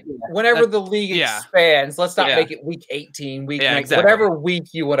 Sorry. Whenever the league expands, let's not make it week 18, week 9, whatever week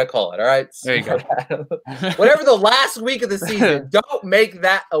you want to call it. All right. There you go. Whatever the last week of the season, don't make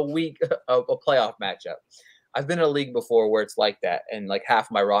that a week of a playoff matchup. I've been in a league before where it's like that, and like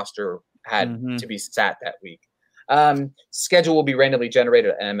half my roster had to be sat that week. Schedule will be randomly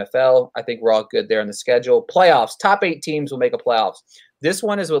generated at NFL. I think we're all good there on the schedule. Playoffs, top 8 teams will make a playoffs. This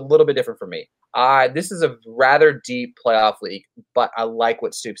one is a little bit different for me. This is a rather deep playoff league, but I like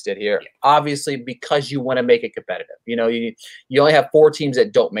what Stoops did here. Obviously, because you want to make it competitive. You know, you only have 4 teams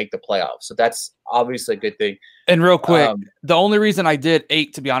that don't make the playoffs, so that's obviously a good thing. And real quick, the only reason I did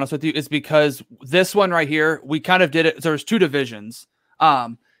 8, to be honest with you, is because this one right here, we kind of did it. There's 2 divisions.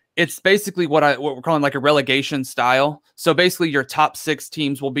 It's basically what we're calling like a relegation style. So basically your top 6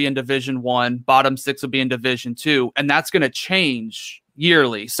 teams will be in Division 1, bottom 6 will be in Division 2, and that's going to change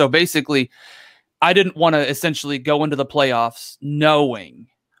yearly. So basically, I didn't want to essentially go into the playoffs knowing,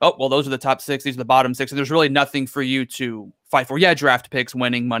 oh, well, those are the top 6, these are the bottom 6, and there's really nothing for you to fight for. Yeah, draft picks,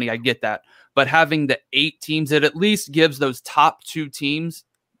 winning money, I get that. But having the 8 teams, it at least gives those top 2 teams,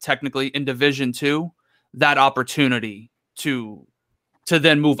 technically in Division 2, that opportunity to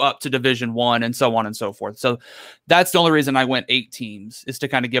then move up to Division 1 and so on and so forth. So that's the only reason I went 8 teams, is to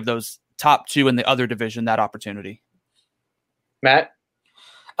kind of give those top 2 in the other division that opportunity. Matt?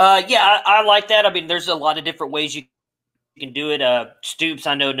 Yeah, I like that. I mean, there's a lot of different ways you can do it. Stoops,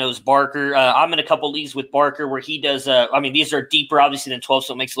 I know, knows Barker. I'm in a couple leagues with Barker where he does, I mean, these are deeper, obviously, than 12,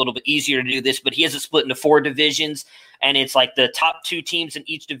 so it makes it a little bit easier to do this, but he has it split into 4 divisions, and it's like the top 2 teams in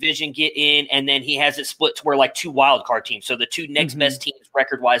each division get in, and then he has it split to where like 2 wild card teams, so the 2 next best teams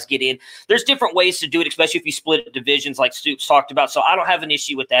record-wise get in. There's different ways to do it, especially if you split divisions like Stoops talked about, so I don't have an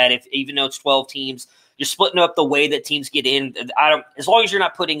issue with that. If even though it's 12 teams, you're splitting up the way that teams get in. As long as you're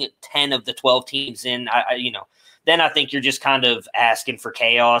not putting 10 of the 12 teams in, then I think you're just kind of asking for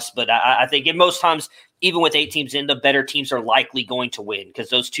chaos. But I think in most times, even with 8 teams in, the better teams are likely going to win, because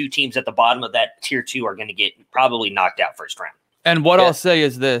those 2 teams at the bottom of that tier 2 are going to get probably knocked out first round. And what I'll say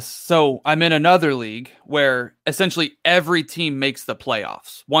is this. So I'm in another league where essentially every team makes the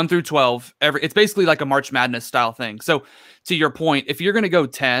playoffs, 1 through 12. It's basically like a March Madness style thing. So to your point, if you're going to go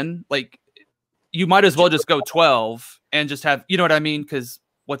 10, like, you might as well just go 12 and just have, you know what I mean? Because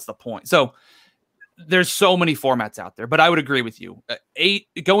what's the point? So there's so many formats out there, but I would agree with you. 8,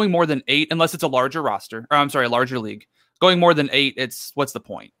 going more than 8, unless it's a larger roster, or I'm sorry, a larger league, going more than 8, what's the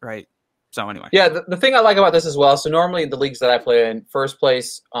point, right? So anyway. Yeah, the thing I like about this as well, so normally the leagues that I play in, first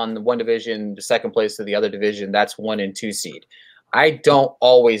place on the one division, the second place to the other division, that's 1 and 2 seed. I don't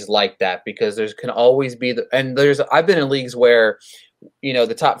always like that, because there can always be I've been in leagues where, you know,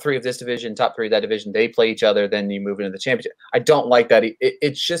 the top 3 of this division, top 3 of that division, they play each other, then you move into the championship. I don't like that.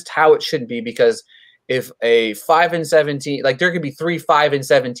 It's just how it should be, because if a 5-7 team, like there could be 3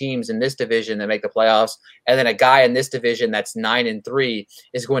 5-7 teams in this division that make the playoffs, and then a guy in this division that's 9-3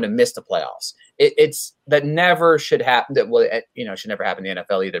 is going to miss the playoffs. It's that never should happen. It should never happen in the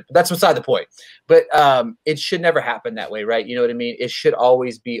NFL either. But that's beside the point. But it should never happen that way, right? You know what I mean? It should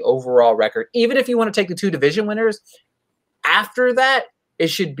always be overall record. Even if you want to take the 2 division winners, after that, it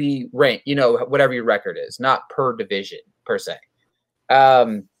should be ranked, whatever your record is, not per division per se.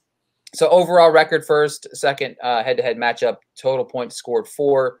 So overall record first, second head-to-head matchup, total points scored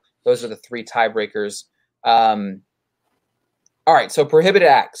 4. Those are the 3 tiebreakers. All right, so prohibited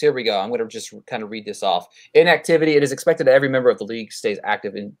acts. Here we go. I'm going to just kind of read this off. Inactivity. It is expected that every member of the league stays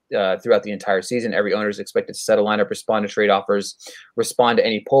active throughout the entire season. Every owner is expected to set a lineup, respond to trade offers, respond to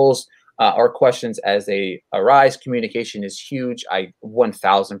any polls or questions as they arise. Communication is huge. I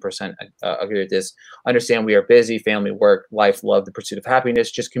 1,000% agree with this. Understand we are busy, family, work, life, love, the pursuit of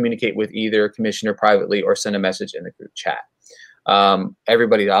happiness. Just communicate with either commissioner privately or send a message in the group chat.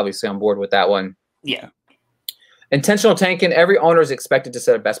 Everybody's obviously on board with that one. Yeah. Intentional tanking. Every owner is expected to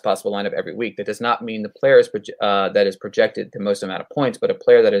set a best possible lineup every week. That does not mean the player that is projected the most amount of points, but a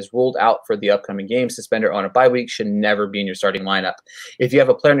player that is ruled out for the upcoming game, suspended on a bye week, should never be in your starting lineup. If you have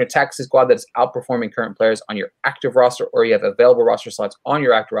a player in your taxi squad that is outperforming current players on your active roster, or you have available roster slots on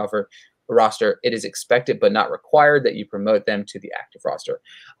your active roster, it is expected but not required that you promote them to the active roster.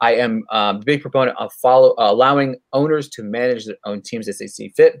 I am a big proponent of allowing owners to manage their own teams as they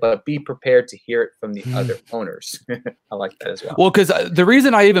see fit, but be prepared to hear it from the other owners. I like that as well. Well, because the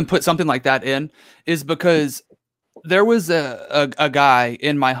reason I even put something like that in is because there was a guy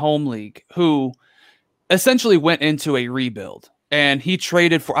in my home league who essentially went into a rebuild, and he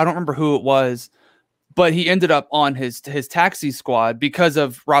traded for, I don't remember who it was, but he ended up on his taxi squad because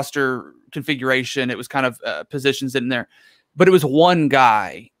of roster configuration. It was kind of positions in there. but it was one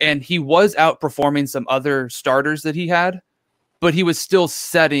guy, and he was outperforming some other starters that he had, but he was still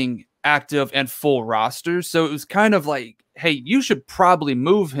setting active and full rosters. So it was kind of like, hey, you should probably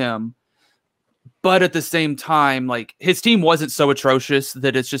move him. But at the same time, like, his team wasn't so atrocious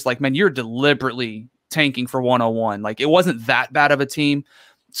that it's just like, man, you're deliberately tanking for 101. Like, it wasn't that bad of a team.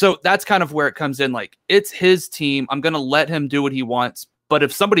 So that's kind of where it comes in. Like, it's his team. I'm going to let him do what he wants. But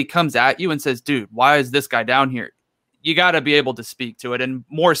if somebody comes at you and says, dude, why is this guy down here? You got to be able to speak to it. And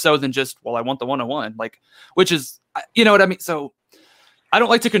more so than just, well, I want the 101, like, which is, you know what I mean? So I don't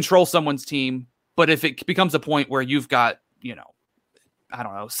like to control someone's team, but if it becomes a point where you've got, you know, I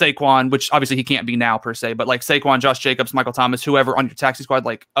don't know, Saquon, which obviously he can't be now per se, but like Saquon, Josh Jacobs, Michael Thomas, whoever on your taxi squad,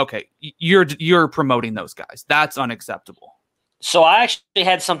 like, okay, you're promoting those guys. That's unacceptable. So I actually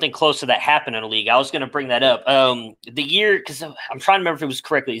had something close to that happen in a league. I was going to bring that up. The year, because I'm trying to remember if it was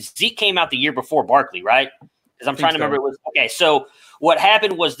correctly, Zeke came out the year before Barkley, right? Because I'm trying to remember. It was okay. So what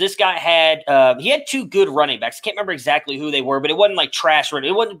happened was this guy had he had two good running backs. I can't remember exactly who they were, but it wasn't like trash running.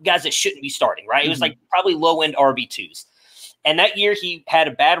 It wasn't guys that shouldn't be starting, right? It was like probably low end RB2s. And that year he had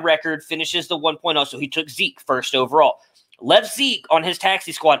a bad record, finishes the 1.0, so he took Zeke first overall. Left Zeke on his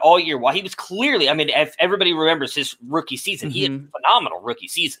taxi squad all year while he was clearly, I mean, if everybody remembers his rookie season, he had a phenomenal rookie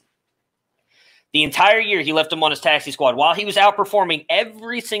season. The entire year he left him on his taxi squad while he was outperforming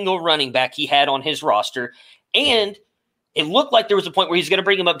every single running back he had on his roster. And it looked like there was a point where he's going to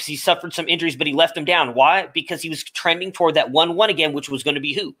bring him up because he suffered some injuries, but he left him down. Why? Because he was trending toward that 1-1 again, which was going to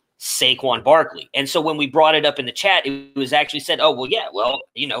be who? Saquon Barkley. And so when we brought it up in the chat, it was actually said, oh, well, yeah, well,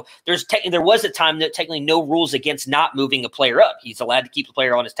 you know, there was a time that technically no rules against not moving a player up. He's allowed to keep the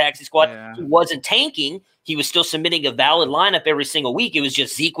player on his taxi squad. Yeah. He wasn't tanking. He was still submitting a valid lineup every single week. It was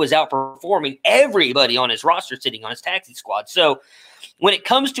just Zeke was outperforming everybody on his roster sitting on his taxi squad. So when it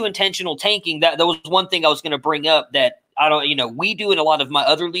comes to intentional tanking, that was one thing I was going to bring up that I don't, you know, we do in a lot of my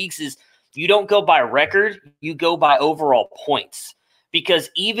other leagues is you don't go by record, you go by overall points. Because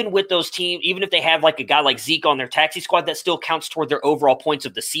even with those teams, even if they have like a guy like Zeke on their taxi squad, that still counts toward their overall points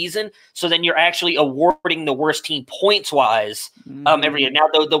of the season. So then you're actually awarding the worst team points-wise every year. Now,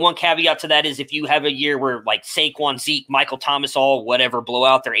 the one caveat to that is if you have a year where like Saquon, Zeke, Michael Thomas, all whatever, blow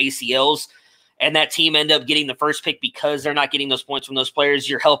out their ACLs, and that team end up getting the first pick because they're not getting those points from those players,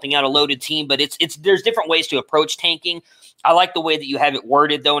 you're helping out a loaded team. But there's different ways to approach tanking. I like the way that you have it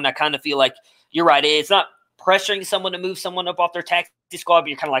worded, though, and I kind of feel like you're right. It's not pressuring someone to move someone up off their taxi squad, but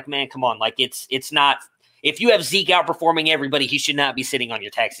you're kind of like, man, come on. Like it's not, if you have Zeke outperforming everybody, he should not be sitting on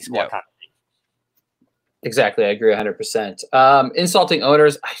your taxi squad kind of thing. Exactly. I agree 100%. Insulting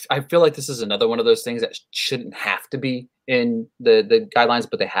owners. I feel like this is another one of those things that shouldn't have to be in the guidelines,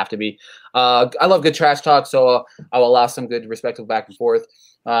 but they have to be. I love good trash talk, so I will allow some good respectful back and forth.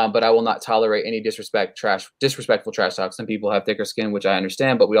 But I will not tolerate any disrespectful trash talk. Some people have thicker skin, which I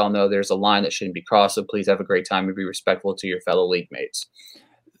understand, but we all know there's a line that shouldn't be crossed. So please have a great time and be respectful to your fellow league mates.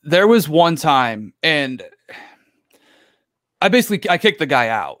 There was one time, and I kicked the guy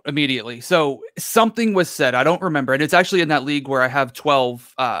out immediately. So something was said. I don't remember. And it's actually in that league where I have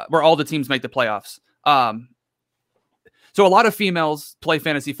 12, where all the teams make the playoffs. So a lot of females play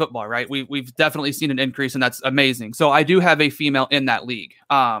fantasy football, right? We've definitely seen an increase, and that's amazing. So I do have a female in that league,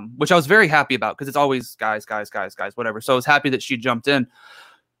 which I was very happy about because it's always guys, whatever. So I was happy that she jumped in.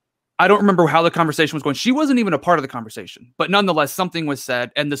 I don't remember how the conversation was going. She wasn't even a part of the conversation, but nonetheless, something was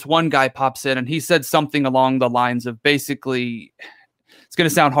said, and this one guy pops in, and he said something along the lines of basically, it's going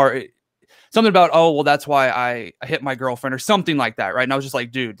to sound hard, something about, oh, well, that's why I hit my girlfriend or something like that, right? And I was just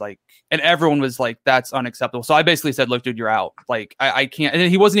like, dude, like, and everyone was like, that's unacceptable. So I basically said, look, dude, you're out. Like, I can't. And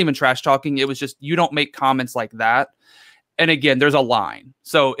he wasn't even trash talking. It was just, you don't make comments like that. And again, there's a line.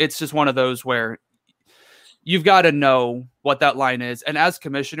 So it's just one of those where you've got to know what that line is. And as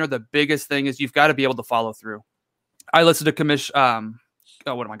commissioner, the biggest thing is you've got to be able to follow through. I listened to Commission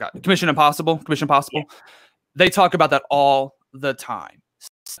Impossible. Yeah. They talk about that all the time.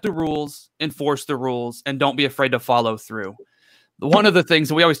 Set the rules, enforce the rules, and don't be afraid to follow through. One of the things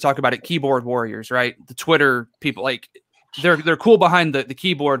that we always talk about it, keyboard warriors, right? The Twitter people, like they're cool behind the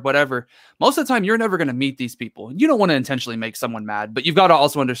keyboard, whatever. Most of the time, you're never going to meet these people. You don't want to intentionally make someone mad, but you've got to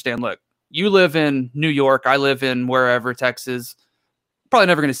also understand, look, you live in New York. I live in wherever, Texas. Probably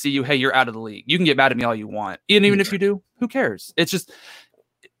never going to see you. Hey, you're out of the league. You can get mad at me all you want. And even if you do, who cares? It's just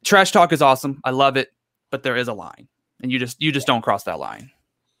trash talk is awesome. I love it, but there is a line, and you just don't cross that line.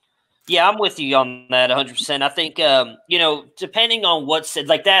 Yeah, I'm with you on that 100%. I think, depending on what's said,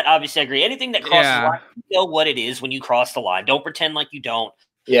 like that, obviously I agree. Anything that crosses the line, you know what it is when you cross the line. Don't pretend like you don't.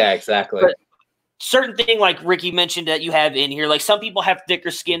 Yeah, exactly. But certain thing like Ricky mentioned that you have in here, like some people have thicker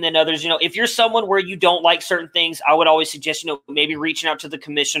skin than others. If you're someone where you don't like certain things, I would always suggest, maybe reaching out to the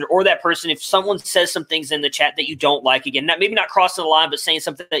commissioner or that person. If someone says some things in the chat that you don't like, again, maybe not crossing the line, but saying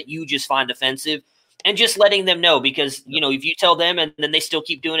something that you just find offensive, and just letting them know, because, if you tell them and then they still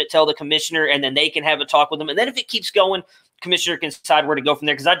keep doing it, tell the commissioner, and then they can have a talk with them. And then if it keeps going, commissioner can decide where to go from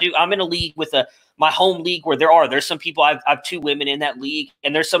there. Because I'm in a league with my home league where there's some people, I've 2 women in that league,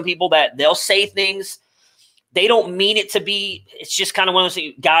 and there's some people that they'll say things. They don't mean it to be. It's just kind of one of those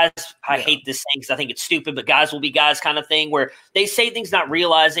things. Guys, I hate this thing because I think it's stupid, but guys will be guys kind of thing where they say things not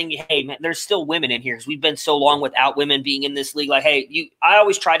realizing, hey, man, there's still women in here because we've been so long without women being in this league. Like, hey, I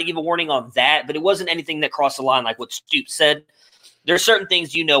always try to give a warning on that, but it wasn't anything that crossed the line like what Stoop said. There's certain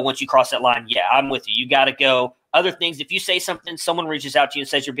things once you cross that line, yeah, I'm with you. You got to go. Other things, if you say something, someone reaches out to you and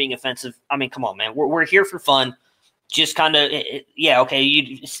says you're being offensive, I mean, come on, man. We're here for fun. Just kind of, okay,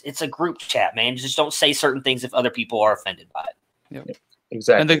 it's a group chat, man. Just don't say certain things if other people are offended by it. Yep.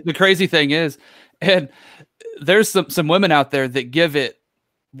 Exactly. And the crazy thing is, and there's some women out there that give it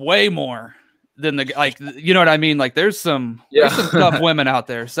way more than you know what I mean? Like there's some tough women out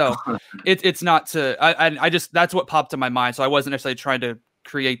there. So it's not to, I just, that's what popped to my mind. So I wasn't necessarily trying to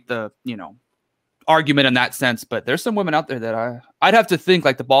create the, argument in that sense, but there's some women out there that I'd have to think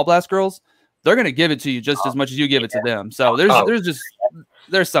like the Ball Blast girls, they're going to give it to you just as much as you give it to them. So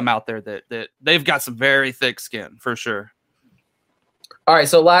there's some out there that they've got some very thick skin for sure. All right.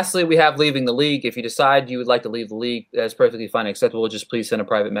 So lastly, we have leaving the league. If you decide you would like to leave the league, that's perfectly fine and acceptable. Just please send a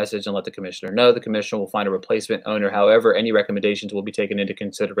private message and let the commissioner know. The commissioner will find a replacement owner. However, any recommendations will be taken into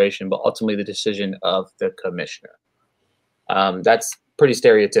consideration, but ultimately the decision of the commissioner. That's pretty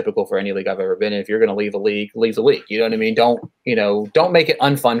stereotypical for any league I've ever been in. If you're going to leave a league, leave the league. You know what I mean? Don't make it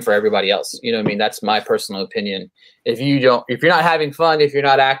unfun for everybody else. You know what I mean? That's my personal opinion. If you're not having fun, if you're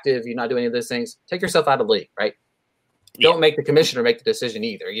not active, you're not doing any of those things, take yourself out of the league, right? Yeah. Don't make the commissioner make the decision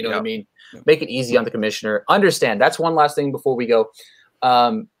either. You know what I mean? Yep. Make it easy on the commissioner. Understand. That's one last thing before we go.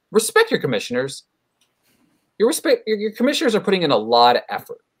 Respect your commissioners. Your commissioners are putting in a lot of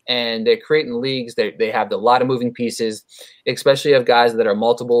effort. And they're creating leagues. They have a lot of moving pieces, especially of guys that are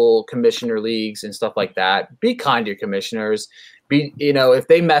multiple commissioner leagues and stuff like that. Be kind to your commissioners. If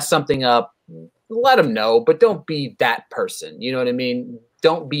they mess something up, let them know, but don't be that person. You know what I mean?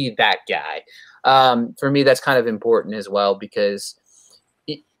 Don't be that guy. For me, that's kind of important as well because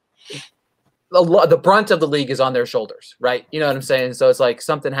the brunt of the league is on their shoulders, right? You know what I'm saying? So it's like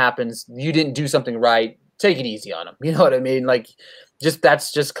something happens, you didn't do something right, take it easy on them. You know what I mean? Like,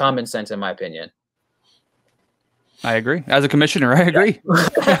 that's just common sense in my opinion. I agree. As a commissioner, I agree.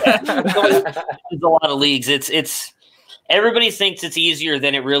 There's a lot of leagues. It's everybody thinks it's easier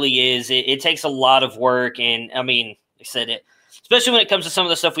than it really is. It takes a lot of work, and I mean, I said it, especially when it comes to some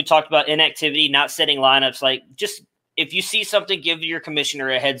of the stuff we talked about, inactivity, not setting lineups. Like, just if you see something, give your commissioner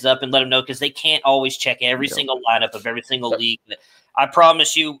a heads up and let them know, because they can't always check every single lineup of every single league. I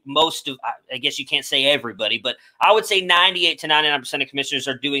promise you, I guess you can't say everybody, but I would say 98 to 99% of commissioners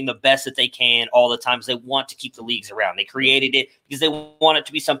are doing the best that they can all the time because they want to keep the leagues around. They created it because they want it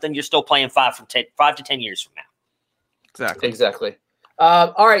to be something you're still playing 5 to 10 years from now. Exactly.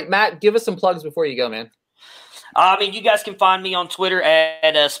 All right, Matt, give us some plugs before you go, man. You guys can find me on Twitter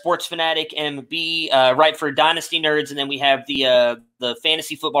at Sports Fanatic MB, right for Dynasty Nerds, and then we have the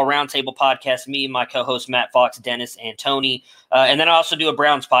Fantasy Football Roundtable podcast. Me and my co-hosts Matt Fox, Dennis, and Tony, and then I also do a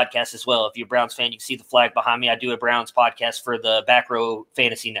Browns podcast as well. If you're a Browns fan, you can see the flag behind me. I do a Browns podcast for the Back Row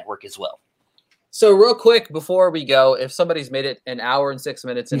Fantasy Network as well. So real quick before we go, if somebody's made it an hour and 6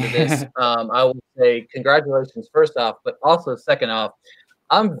 minutes into this, I will say congratulations first off, but also second off.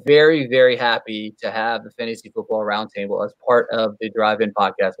 I'm very, very happy to have the Fantasy Football Roundtable as part of the Drive-In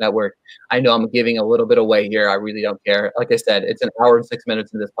Podcast Network. I know I'm giving a little bit away here. I really don't care. Like I said, it's an hour and 6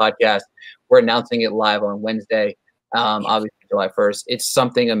 minutes in this podcast. We're announcing it live on Wednesday, obviously July 1st. It's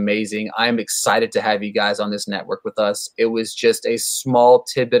something amazing. I'm excited to have you guys on this network with us. It was just a small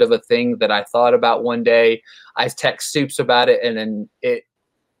tidbit of a thing that I thought about one day. I text Stoops about it, and then it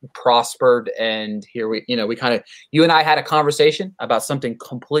prospered, and here we kind of, you and I had a conversation about something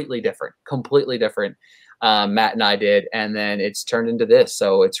completely different. Matt and I did, and then it's turned into this.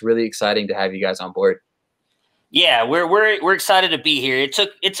 So it's really exciting to have you guys on board. Yeah, we're excited to be here. It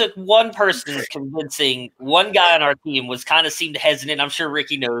took one person convincing. One guy on our team was kind of seemed hesitant. I'm sure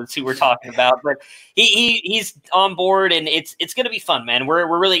Ricky knows who we're talking about, but he's on board, and it's going to be fun, man. We're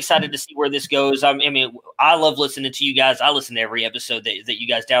really excited to see where this goes. I mean, I love listening to you guys. I listen to every episode that you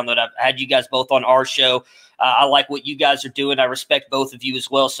guys download. I've had you guys both on our show. I like what you guys are doing. I respect both of you as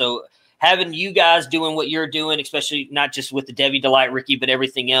well. So having you guys doing what you're doing, especially not just with the Debbie Delight, Ricky, but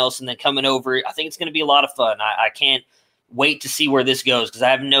everything else, and then coming over, I think it's going to be a lot of fun. I can't wait to see where this goes because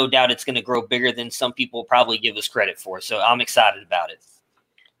I have no doubt it's going to grow bigger than some people probably give us credit for. So I'm excited about it.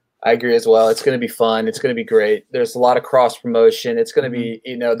 I agree as well. It's going to be fun. It's going to be great. There's a lot of cross promotion. It's going to be,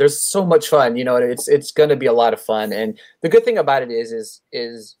 there's so much fun. It's going to be a lot of fun. And the good thing about it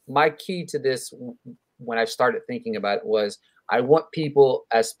is my key to this when I started thinking about it was I want people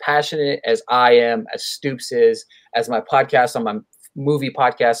as passionate as I am, as Stoops is, as my podcast on my movie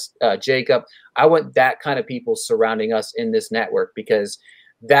podcast, Jacob. I want that kind of people surrounding us in this network because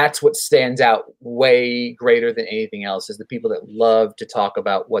that's what stands out way greater than anything else is the people that love to talk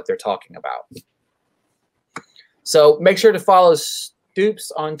about what they're talking about. So make sure to follow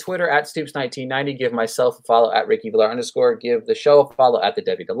Stoops on Twitter at Stoops1990. Give myself a follow at RickyVillar_. Give the show a follow at the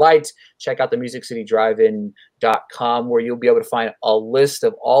Debbie Delight. Check out the MusicCityDrive-In.com where you'll be able to find a list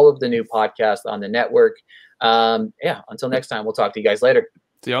of all of the new podcasts on the network. Until next time, we'll talk to you guys later.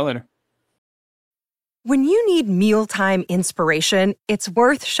 See y'all later. When you need mealtime inspiration, it's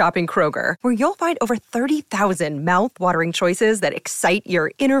worth shopping Kroger, where you'll find over 30,000 mouth-watering choices that excite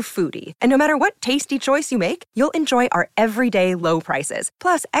your inner foodie. And no matter what tasty choice you make, you'll enjoy our everyday low prices,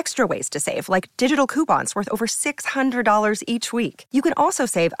 plus extra ways to save, like digital coupons worth over $600 each week. You can also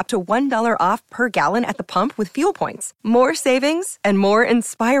save up to $1 off per gallon at the pump with fuel points. More savings and more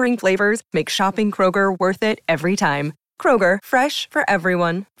inspiring flavors make shopping Kroger worth it every time. Kroger, fresh for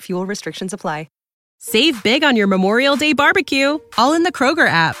everyone. Fuel restrictions apply. Save big on your Memorial Day barbecue, all in the Kroger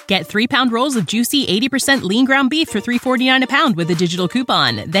app. Get 3-pound rolls of juicy 80% lean ground beef for $3.49 a pound with a digital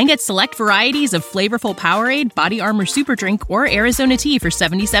coupon. Then get select varieties of flavorful Powerade, Body Armor Super Drink, or Arizona tea for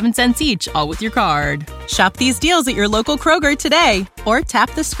 77 cents each, all with your card. Shop these deals at your local Kroger today, or tap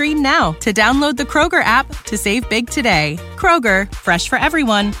the screen now to download the Kroger app to save big today. Kroger, fresh for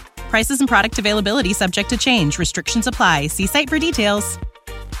everyone. Prices and product availability subject to change. Restrictions apply. See site for details.